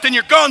have left and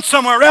you're gone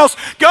somewhere else.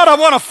 God, I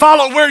want to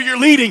follow where you're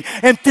leading.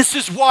 And this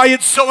is why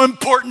it's so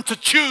important to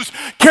choose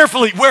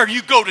carefully where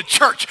you go to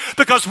church.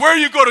 Because where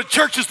you go to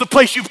church is the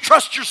place you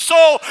trust your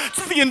soul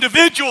to the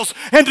individuals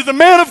and to the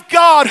man of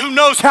God who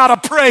knows how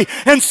to pray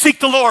and seek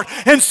the Lord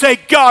and say,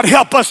 God,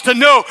 help us to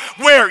know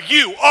where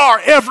you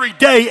are every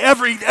day,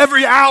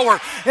 every hour.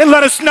 And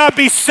let us not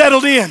be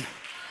settled in.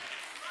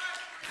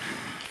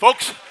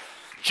 Folks,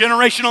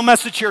 generational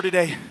message here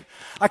today.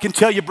 I can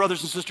tell you,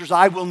 brothers and sisters,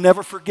 I will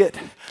never forget.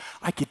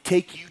 I could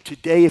take you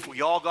today if we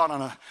all got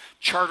on a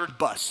chartered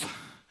bus,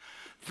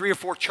 3 or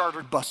 4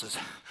 chartered buses.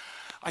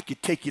 I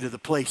could take you to the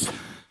place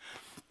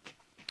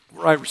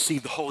where I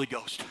received the Holy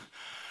Ghost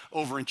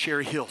over in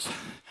Cherry Hills,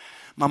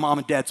 my mom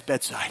and dad's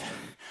bedside.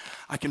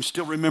 I can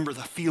still remember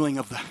the feeling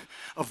of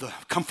the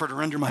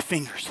comforter under my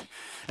fingers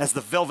as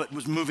the velvet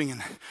was moving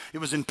and it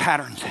was in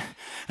patterns.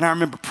 And I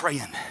remember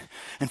praying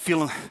and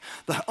feeling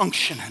the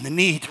unction and the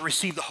need to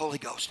receive the Holy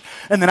Ghost.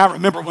 And then I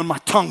remember when my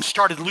tongue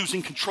started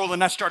losing control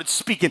and I started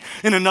speaking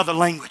in another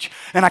language.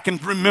 And I can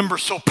remember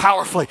so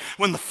powerfully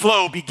when the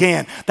flow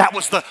began. That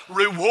was the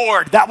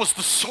reward. That was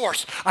the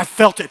source. I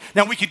felt it.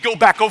 Now we could go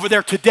back over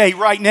there today,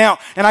 right now,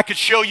 and I could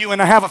show you,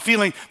 and I have a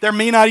feeling there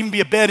may not even be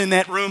a bed in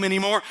that room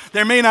anymore.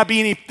 There may not be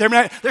any,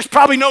 there's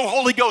probably no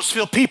Holy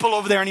Ghost-filled people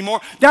over there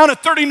anymore. Down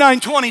at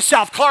 3920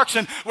 South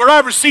Clarkson, where I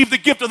received the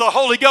gift of the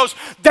Holy Ghost,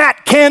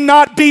 that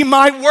cannot be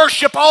my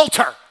worship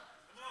altar.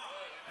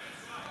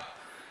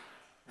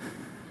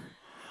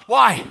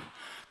 Why?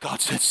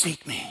 God said,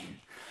 seek me.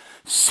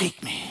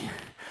 Seek me.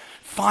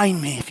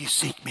 Find me if you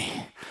seek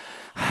me.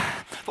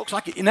 Folks,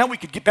 now we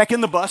could get back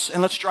in the bus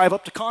and let's drive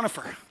up to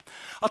Conifer.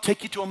 I'll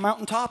take you to a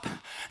mountaintop,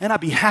 and I'd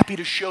be happy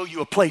to show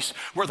you a place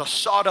where the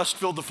sawdust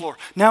filled the floor.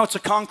 Now it's a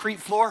concrete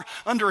floor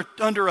under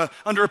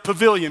a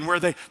pavilion where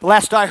the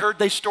last I heard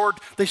they stored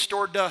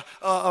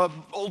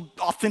old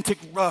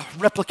authentic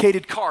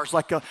replicated cars,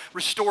 like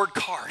restored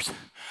cars.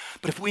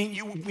 But if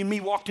you and me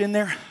walked in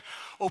there,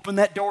 opened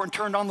that door and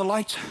turned on the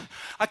lights,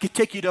 I could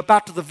take you to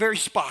about to the very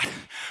spot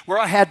where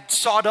I had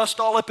sawdust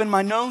all up in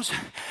my nose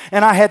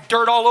and I had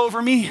dirt all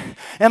over me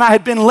and I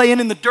had been laying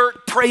in the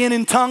dirt, praying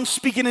in tongues,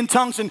 speaking in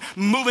tongues and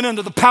moving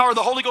under the power of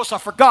the Holy Ghost. I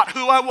forgot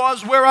who I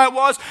was, where I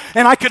was,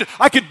 and I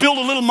could build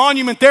a little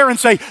monument there and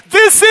say,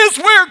 this is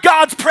where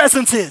God's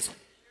presence is.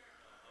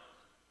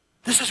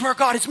 This is where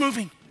God is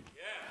moving.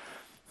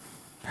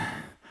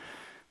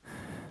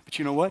 But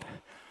you know what?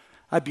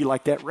 I'd be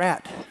like that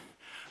rat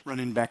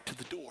running back to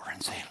the door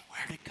and saying,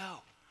 where'd it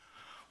go?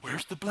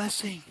 Where's the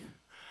blessing?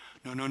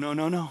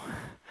 No.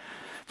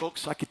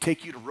 Folks, I could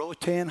take you to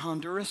Roatan,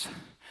 Honduras,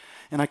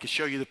 and I could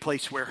show you the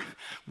place where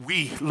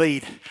we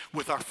laid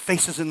with our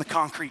faces in the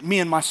concrete, me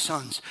and my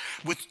sons,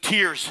 with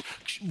tears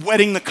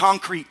wetting the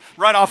concrete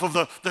right off of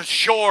the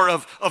shore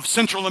of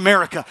Central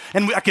America.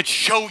 And I could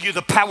show you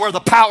where the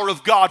power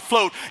of God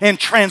flowed and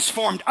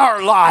transformed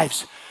our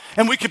lives.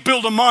 And we could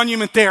build a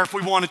monument there if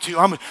we wanted to.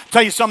 I'm going to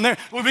tell you something there.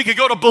 We could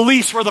go to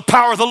Belize where the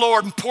power of the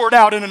Lord poured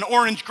out in an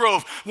orange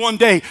grove one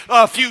day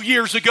a few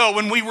years ago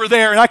when we were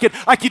there. And I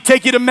could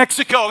take you to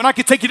Mexico, and I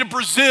could take you to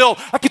Brazil.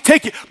 I could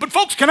take you. But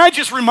folks, can I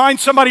just remind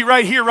somebody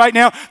right here, right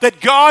now,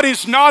 that God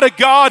is not a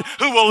God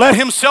who will let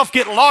himself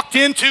get locked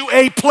into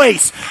a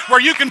place where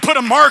you can put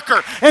a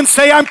marker and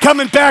say, I'm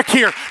coming back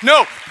here.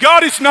 No,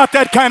 God is not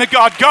that kind of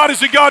God. God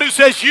is a God who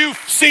says, you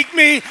seek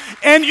me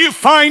and you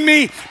find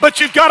me, but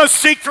you've got to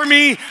seek for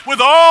me with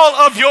all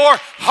of your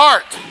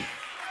heart.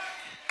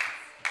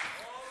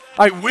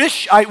 I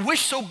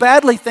wish so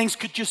badly things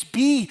could just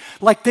be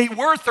like they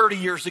were 30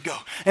 years ago.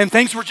 And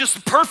things were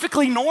just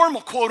perfectly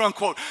normal, quote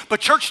unquote. But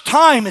church,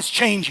 time is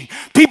changing.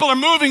 People are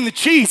moving the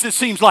cheese, it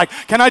seems like.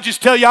 Can I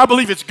just tell you, I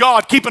believe it's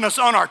God keeping us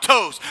on our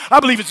toes. I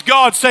believe it's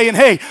God saying,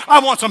 hey, I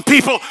want some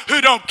people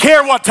who don't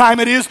care what time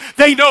it is.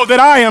 They know that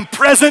I am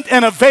present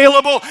and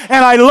available,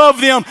 and I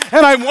love them,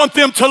 and I want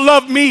them to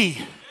love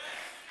me.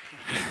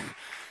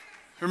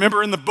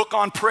 Remember in the book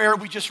on prayer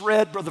we just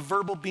read, Brother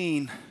Verbal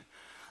Bean,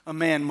 a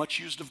man much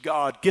used of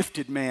God,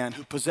 gifted man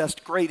who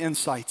possessed great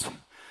insights.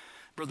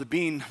 Brother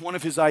Bean, one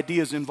of his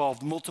ideas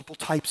involved multiple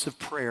types of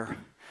prayer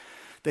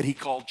that he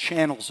called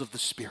channels of the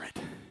Spirit.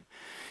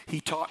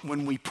 He taught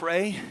when we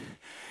pray,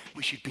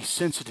 we should be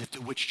sensitive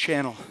to which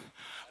channel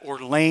or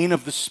lane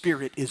of the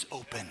Spirit is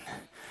open.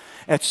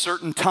 At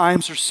certain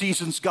times or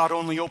seasons, God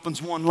only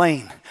opens one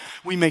lane.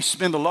 We may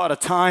spend a lot of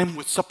time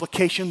with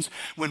supplications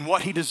when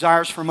what He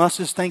desires from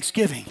us is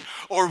thanksgiving.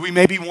 Or we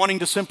may be wanting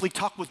to simply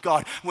talk with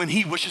God when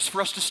He wishes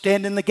for us to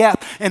stand in the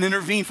gap and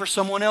intervene for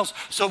someone else.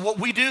 So what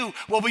we do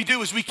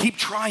is we keep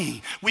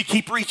trying. We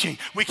keep reaching.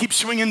 We keep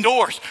swinging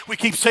doors. We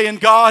keep saying,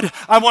 God,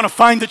 I want to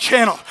find the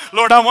channel.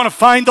 Lord, I want to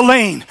find the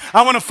lane.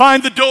 I want to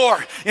find the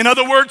door. In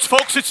other words,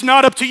 folks, it's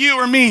not up to you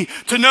or me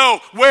to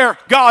know where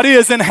God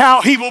is and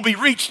how He will be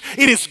reached.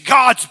 It is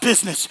God's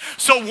business.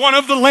 So one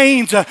of the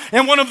lanes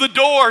and one of the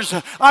doors,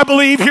 I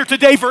believe here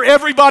today for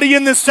everybody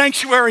in this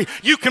sanctuary,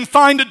 you can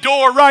find a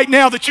door right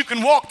now that you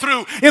can walk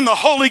through in the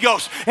Holy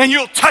Ghost, and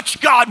you'll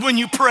touch God when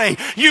you pray.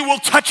 You will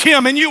touch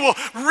Him and you will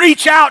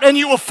reach out and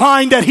you will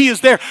find that He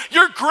is there.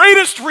 Your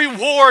greatest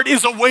reward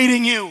is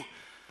awaiting you.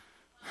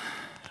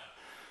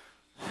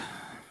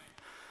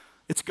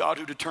 It's God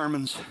who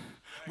determines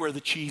where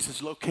the cheese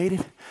is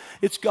located.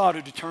 It's God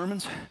who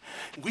determines.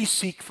 We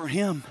seek for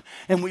Him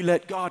and we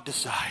let God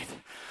decide.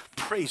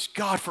 Praise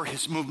God for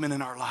His movement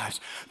in our lives.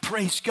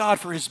 Praise God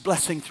for His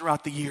blessing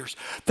throughout the years.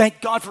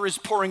 Thank God for His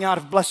pouring out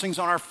of blessings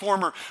on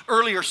our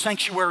earlier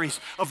sanctuaries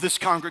of this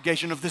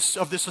congregation, of this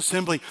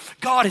assembly.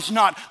 God is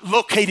not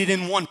located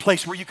in one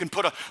place where you can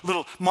put a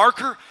little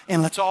marker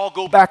and let's all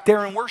go back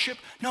there and worship.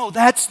 No,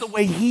 that's the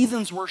way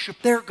heathens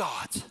worship their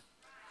gods.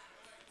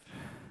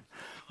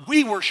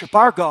 We worship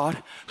our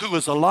God who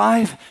is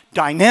alive,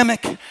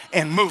 dynamic,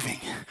 and moving.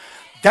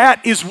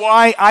 That is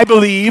why I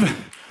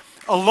believe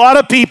a lot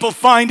of people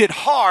find it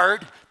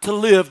hard to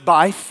live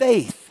by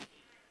faith.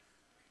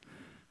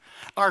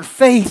 Our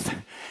faith,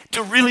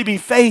 to really be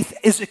faith,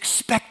 is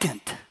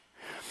expectant.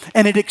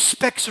 And it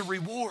expects a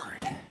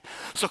reward.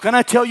 So can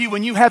I tell you,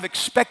 when you have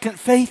expectant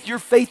faith, your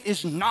faith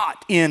is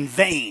not in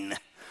vain.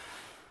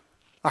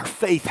 Our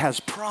faith has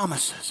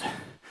promises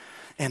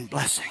and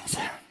blessings.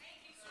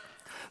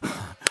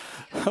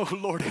 Oh,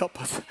 Lord,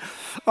 help us.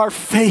 Our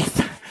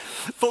faith.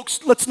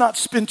 Folks, let's not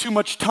spend too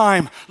much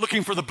time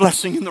looking for the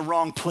blessing in the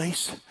wrong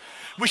place.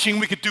 Wishing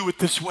we could do it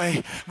this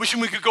way.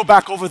 Wishing we could go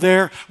back over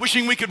there.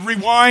 Wishing we could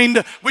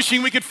rewind.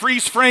 Wishing we could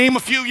freeze frame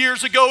a few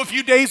years ago, a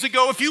few days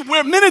ago, a few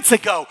minutes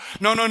ago.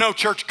 No,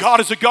 church. God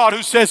is a God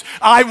who says,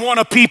 I want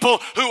a people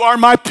who are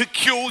my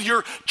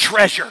peculiar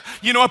treasure.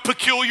 You know what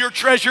peculiar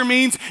treasure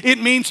means? It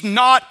means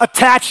not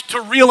attached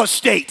to real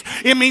estate.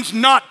 It means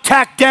not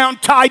tied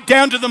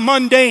down to the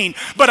mundane,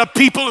 but a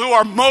people who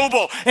are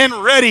mobile and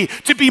ready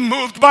to be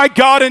moved by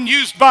God and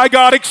used by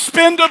God.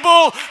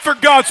 Expendable for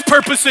God's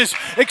purposes.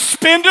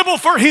 Expendable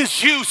for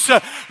His use.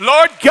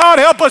 Lord God,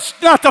 help us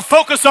not to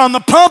focus on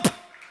the pump.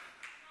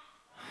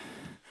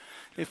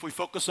 If we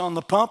focus on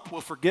the pump,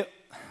 we'll forget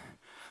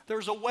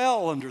there's a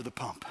well under the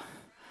pump.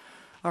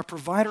 Our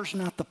provider's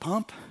not the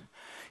pump.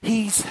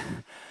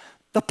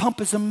 The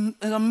pump is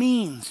a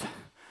means.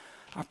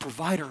 Our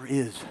provider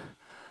is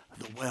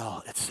the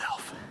well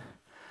itself.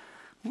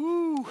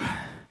 Woo.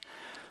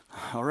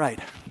 All right.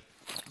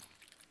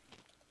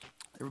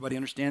 Everybody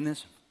understand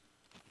this?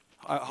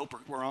 I hope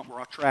we're on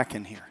track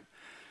in here.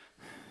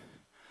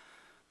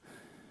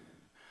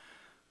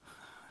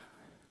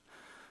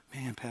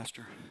 Man,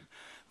 Pastor,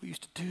 we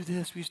used to do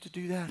this, we used to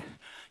do that.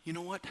 You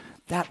know what?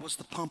 That was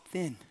the pump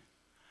then.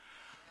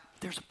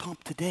 There's a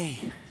pump today.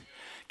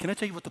 Can I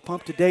tell you what the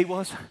pump today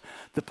was?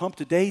 The pump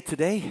today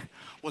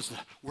was the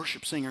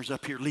worship singers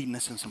up here leading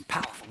us in some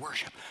powerful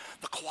worship.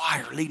 The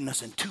choir leading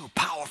us in 2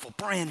 powerful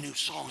brand new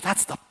songs.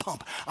 That's the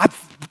pump.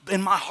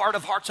 In my heart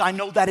of hearts, I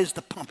know that is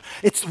the pump.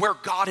 It's where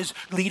God is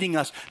leading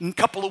us. In a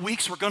couple of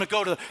weeks, we're going to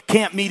go to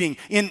camp meeting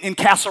in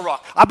Castle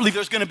Rock. I believe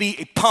there's going to be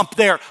a pump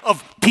there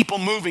of people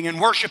moving and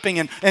worshiping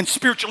and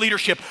spiritual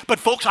leadership. But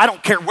folks, I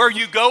don't care where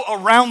you go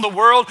around the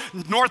world,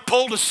 North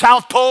Pole to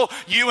South Pole,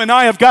 you and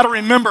I have got to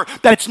remember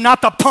that it's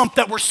not the pump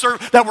that we're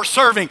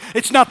serving.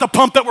 It's not the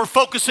pump that we're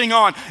focusing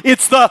on.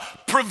 It's the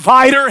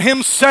provider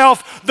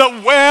Himself,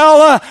 the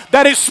well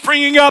that is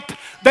springing up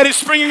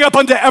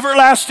unto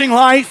everlasting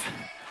life.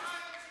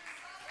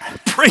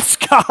 Praise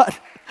God.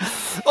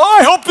 Oh,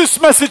 I hope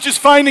this message is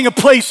finding a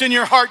place in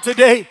your heart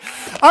today.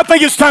 I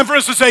think it's time for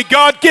us to say,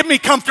 God, get me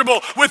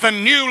comfortable with a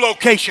new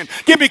location.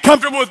 Get me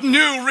comfortable with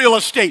new real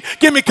estate.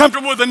 Get me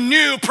comfortable with a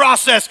new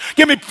process.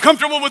 Get me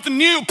comfortable with the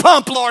new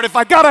pump, Lord. If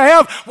I got to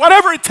have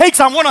whatever it takes,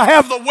 I want to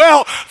have the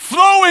well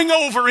flowing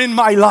over in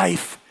my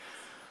life.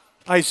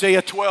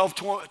 Isaiah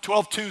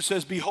 12:2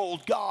 says,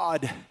 behold,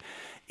 God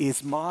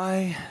is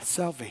my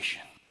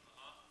salvation.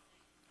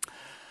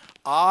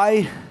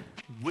 I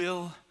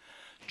will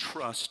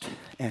trust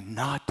and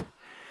not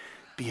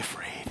be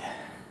afraid.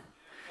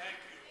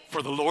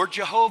 For the Lord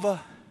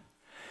Jehovah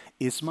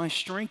is my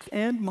strength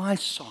and my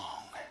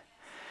song.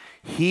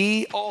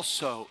 He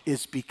also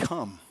is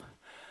become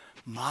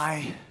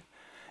my,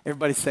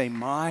 everybody say,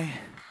 my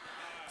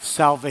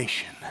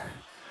salvation.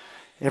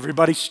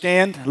 Everybody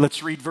stand.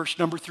 Let's read verse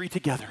number 3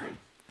 together.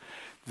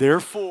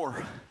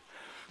 Therefore,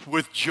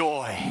 with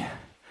joy,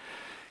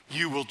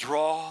 you will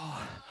draw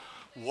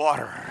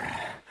water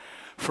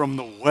from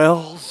the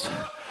wells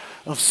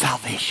of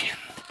salvation.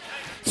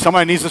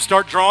 Somebody needs to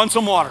start drawing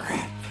some water.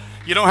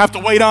 You don't have to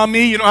wait on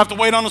me. You don't have to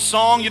wait on a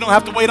song. You don't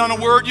have to wait on a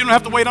word. You don't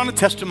have to wait on a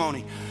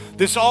testimony.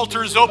 This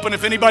altar is open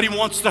if anybody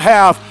wants to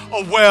have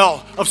a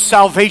well of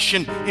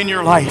salvation in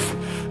your life.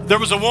 There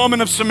was a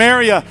woman of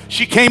Samaria.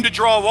 She came to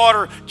draw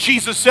water.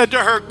 Jesus said to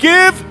her,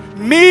 "Give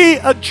me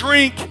a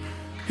drink."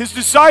 His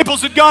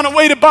disciples had gone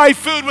away to buy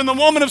food when the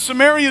woman of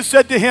Samaria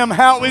said to him,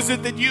 "How is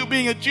it that you,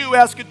 being a Jew,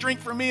 ask a drink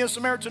from me, a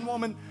Samaritan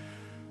woman?"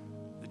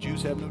 The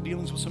Jews have no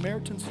dealings with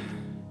Samaritans.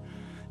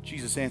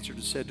 Jesus answered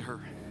and said to her,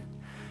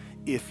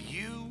 "If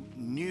you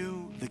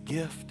knew the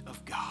gift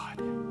of God."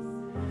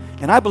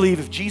 And I believe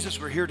if Jesus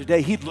were here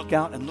today, he'd look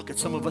out and look at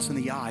some of us in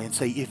the eye and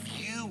say, "If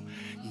you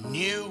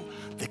knew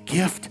the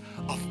gift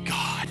of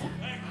God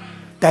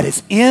that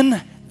is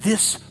in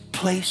this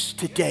place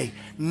today,"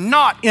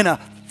 not in a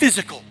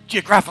physical,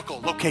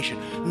 geographical location,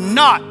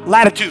 not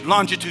latitude,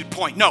 longitude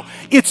point. No,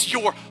 it's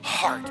your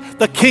heart.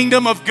 The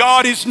kingdom of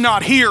God is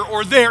not here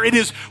or there. It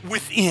is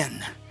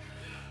within.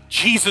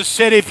 Jesus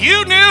said, if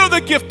you knew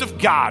the gift of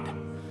God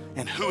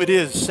and who it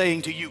is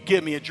saying to you,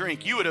 "Give me a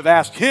drink," you would have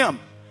asked him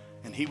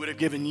and he would have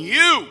given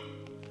you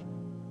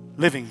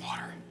living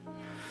water.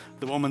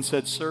 The woman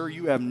said, "Sir,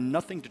 you have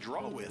nothing to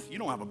draw with. You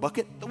don't have a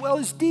bucket. The well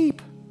is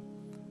deep."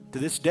 To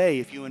this day,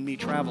 if you and me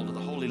travel to the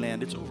Holy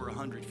Land, it's over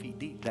 100 feet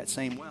deep, that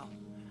same well.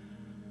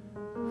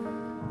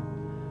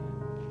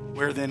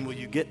 "Where then will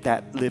you get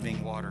that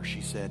living water?"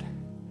 she said.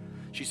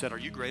 She said, "Are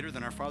you greater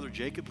than our father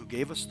Jacob, who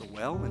gave us the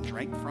well and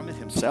drank from it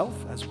himself,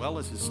 as well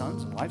as his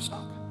sons and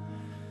livestock?"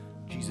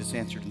 Jesus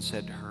answered and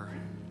said to her,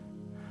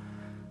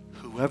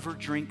 "Whoever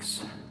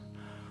drinks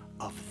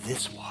of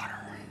this water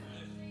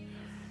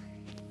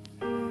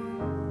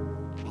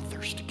will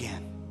thirst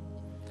again.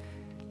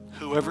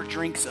 Whoever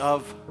drinks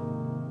of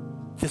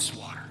this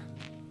water,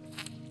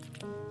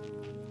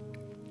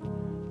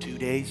 2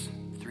 days,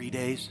 3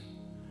 days,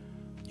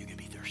 you're going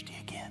to be thirsty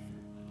again."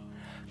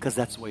 Because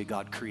that's the way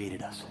God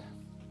created us.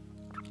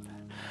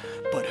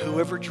 "But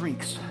whoever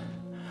drinks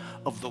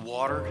of the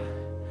water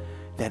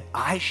that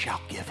I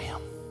shall give him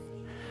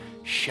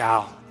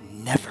shall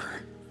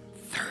never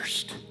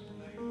thirst.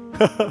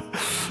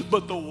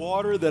 But the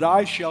water that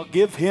I shall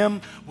give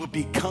him will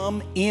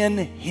become in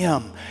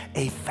him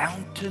a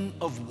fountain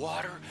of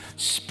water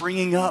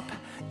springing up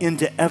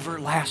into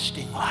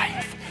everlasting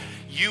life."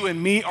 You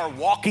and me are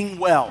walking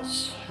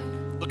wells.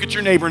 Look at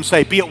your neighbor and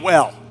say, "Be a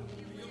well."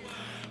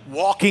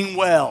 Walking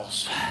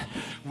wells.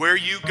 Where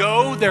you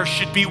go, there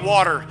should be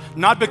water.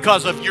 Not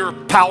because of your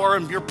power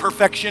and your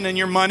perfection and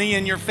your money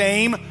and your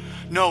fame.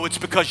 No, it's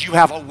because you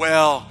have a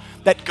well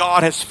that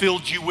God has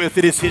filled you with.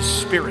 It is his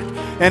Spirit.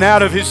 And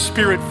out of his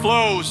Spirit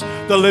flows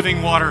the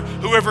living water.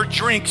 Whoever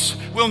drinks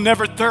will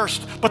never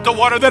thirst. But the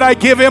water that I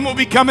give him will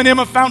become in him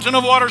a fountain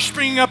of water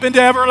springing up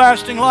into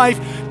everlasting life.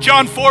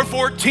 John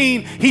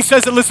 4:14, he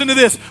says, and listen to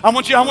this. I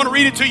want to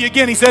read it to you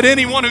again. He said,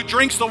 "Anyone who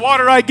drinks the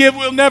water I give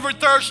will never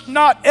thirst,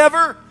 not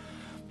ever.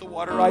 The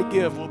water I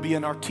give will be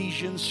an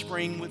artesian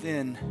spring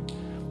within,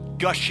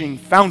 gushing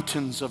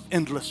fountains of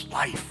endless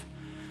life.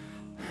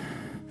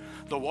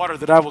 The water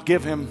that I will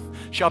give him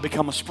shall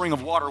become a spring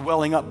of water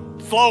welling up,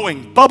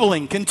 flowing,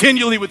 bubbling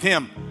continually with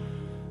him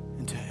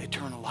into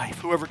eternal life.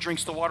 Whoever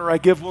drinks the water I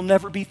give will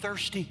never be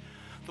thirsty.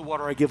 The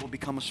water I give will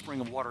become a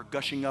spring of water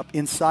gushing up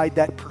inside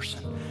that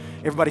person."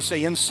 Everybody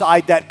say,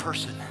 inside that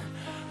person.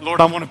 Lord,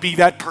 I want to be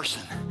that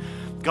person.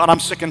 God, I'm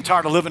sick and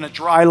tired of living a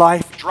dry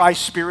life, dry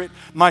spirit.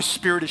 My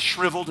spirit is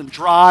shriveled and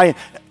dry.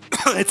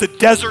 It's a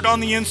desert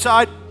on the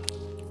inside.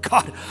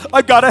 God,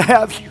 I've got to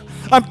have you.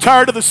 I'm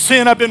tired of the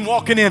sin I've been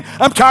walking in.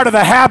 I'm tired of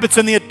the habits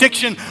and the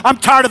addiction. I'm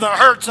tired of the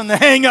hurts and the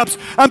hang-ups.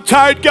 I'm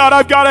tired, God,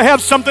 I've got to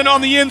have something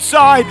on the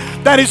inside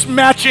that is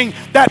matching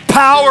that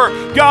power.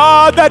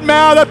 God, that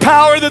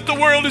power that the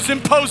world is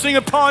imposing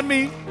upon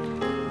me.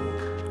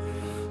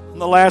 On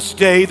the last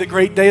day, the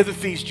great day of the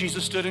feast,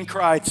 Jesus stood and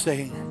cried,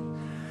 saying,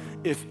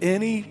 "If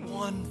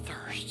anyone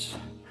thirsts,"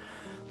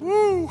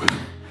 woo,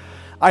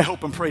 I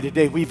hope and pray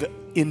today we've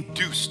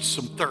induced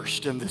some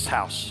thirst in this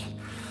house.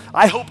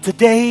 I hope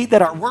today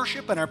that our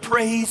worship and our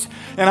praise,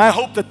 and I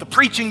hope that the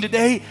preaching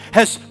today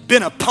has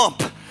been a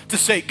pump to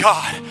say,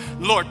 "God,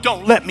 Lord,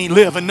 don't let me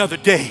live another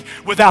day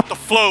without the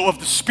flow of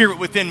the Spirit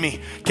within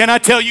me." Can I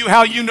tell you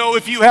how you know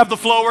if you have the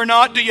flow or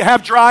not? Do you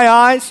have dry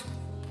eyes?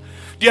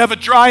 Do you have a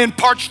dry and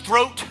parched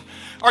throat?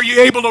 Are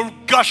you able to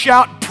gush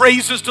out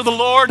praises to the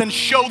Lord and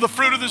show the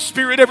fruit of the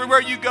Spirit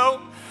everywhere you go?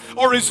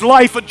 Or is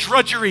life a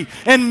drudgery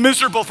and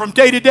miserable from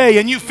day to day,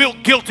 and you feel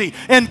guilty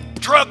and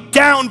drugged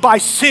down by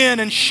sin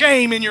and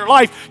shame in your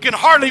life, can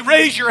hardly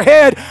raise your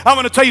head? I'm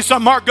going to tell you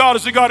something. Our God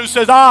is a God who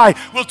says, "I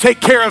will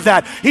take care of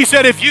that." He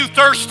said, "If you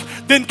thirst,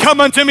 then come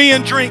unto me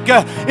and drink."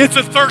 It's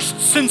a thirst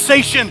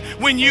sensation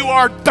when you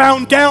are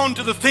bound down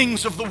to the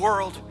things of the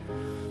world.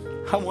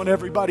 I want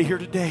everybody here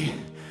today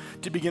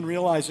to begin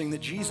realizing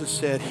that Jesus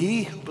said,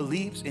 "He who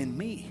believes in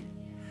me,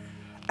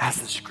 as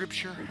the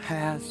scripture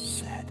has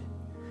said,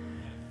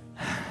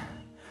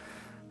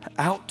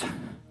 out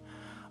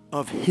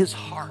of his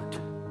heart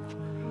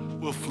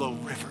will flow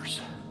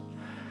rivers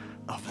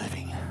of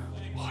living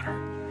water."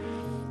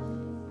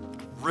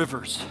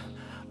 Rivers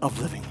of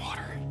living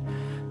water.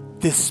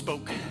 This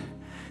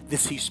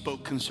he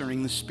spoke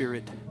concerning the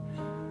Spirit,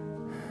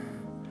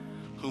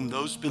 whom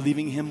those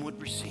believing him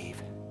would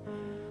receive.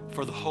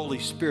 For the Holy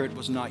Spirit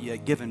was not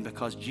yet given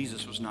because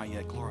Jesus was not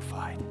yet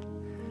glorified.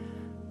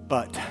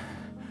 But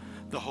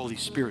the Holy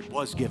Spirit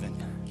was given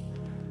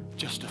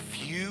just a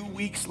few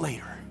weeks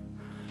later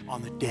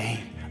on the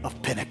day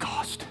of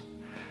Pentecost.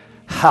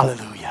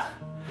 Hallelujah.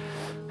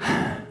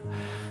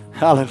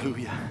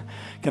 Hallelujah.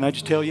 Can I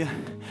just tell you,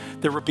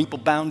 there were people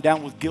bound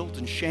down with guilt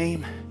and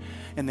shame,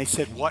 and they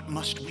said, what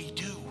must we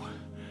do?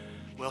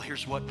 Well,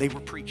 here's what they were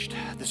preached.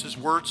 This is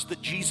words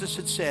that Jesus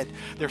had said.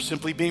 They're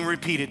simply being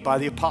repeated by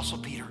the Apostle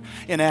Peter.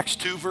 In Acts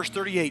 2, verse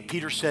 38,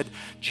 Peter said,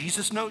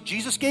 Jesus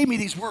gave me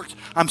these words.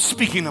 I'm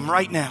speaking them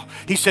right now.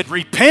 He said,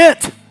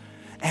 repent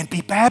and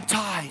be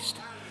baptized,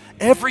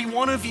 every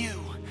one of you,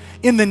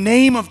 in the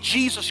name of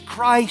Jesus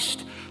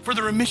Christ, for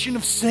the remission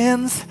of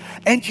sins,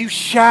 and you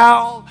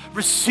shall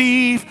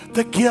receive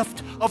the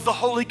gift of the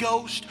Holy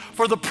Ghost.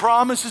 For the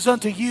promise is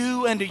unto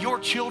you and to your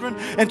children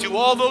and to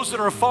all those that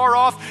are far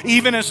off,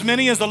 even as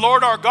many as the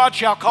Lord our God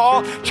shall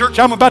call. Church,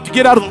 I'm about to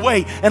get out of the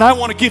way, and I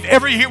want to give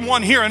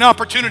everyone here an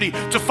opportunity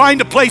to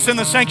find a place in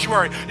the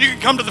sanctuary. You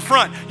can come to the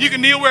front. You can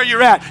kneel where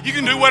you're at. You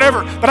can do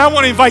whatever. But I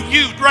want to invite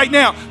you right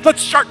now.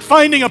 Let's start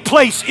finding a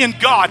place in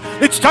God.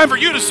 It's time for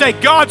you to say,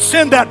 God,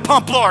 send that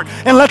pump, Lord,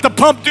 and let the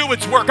pump do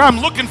its work. I'm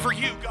looking for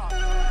you.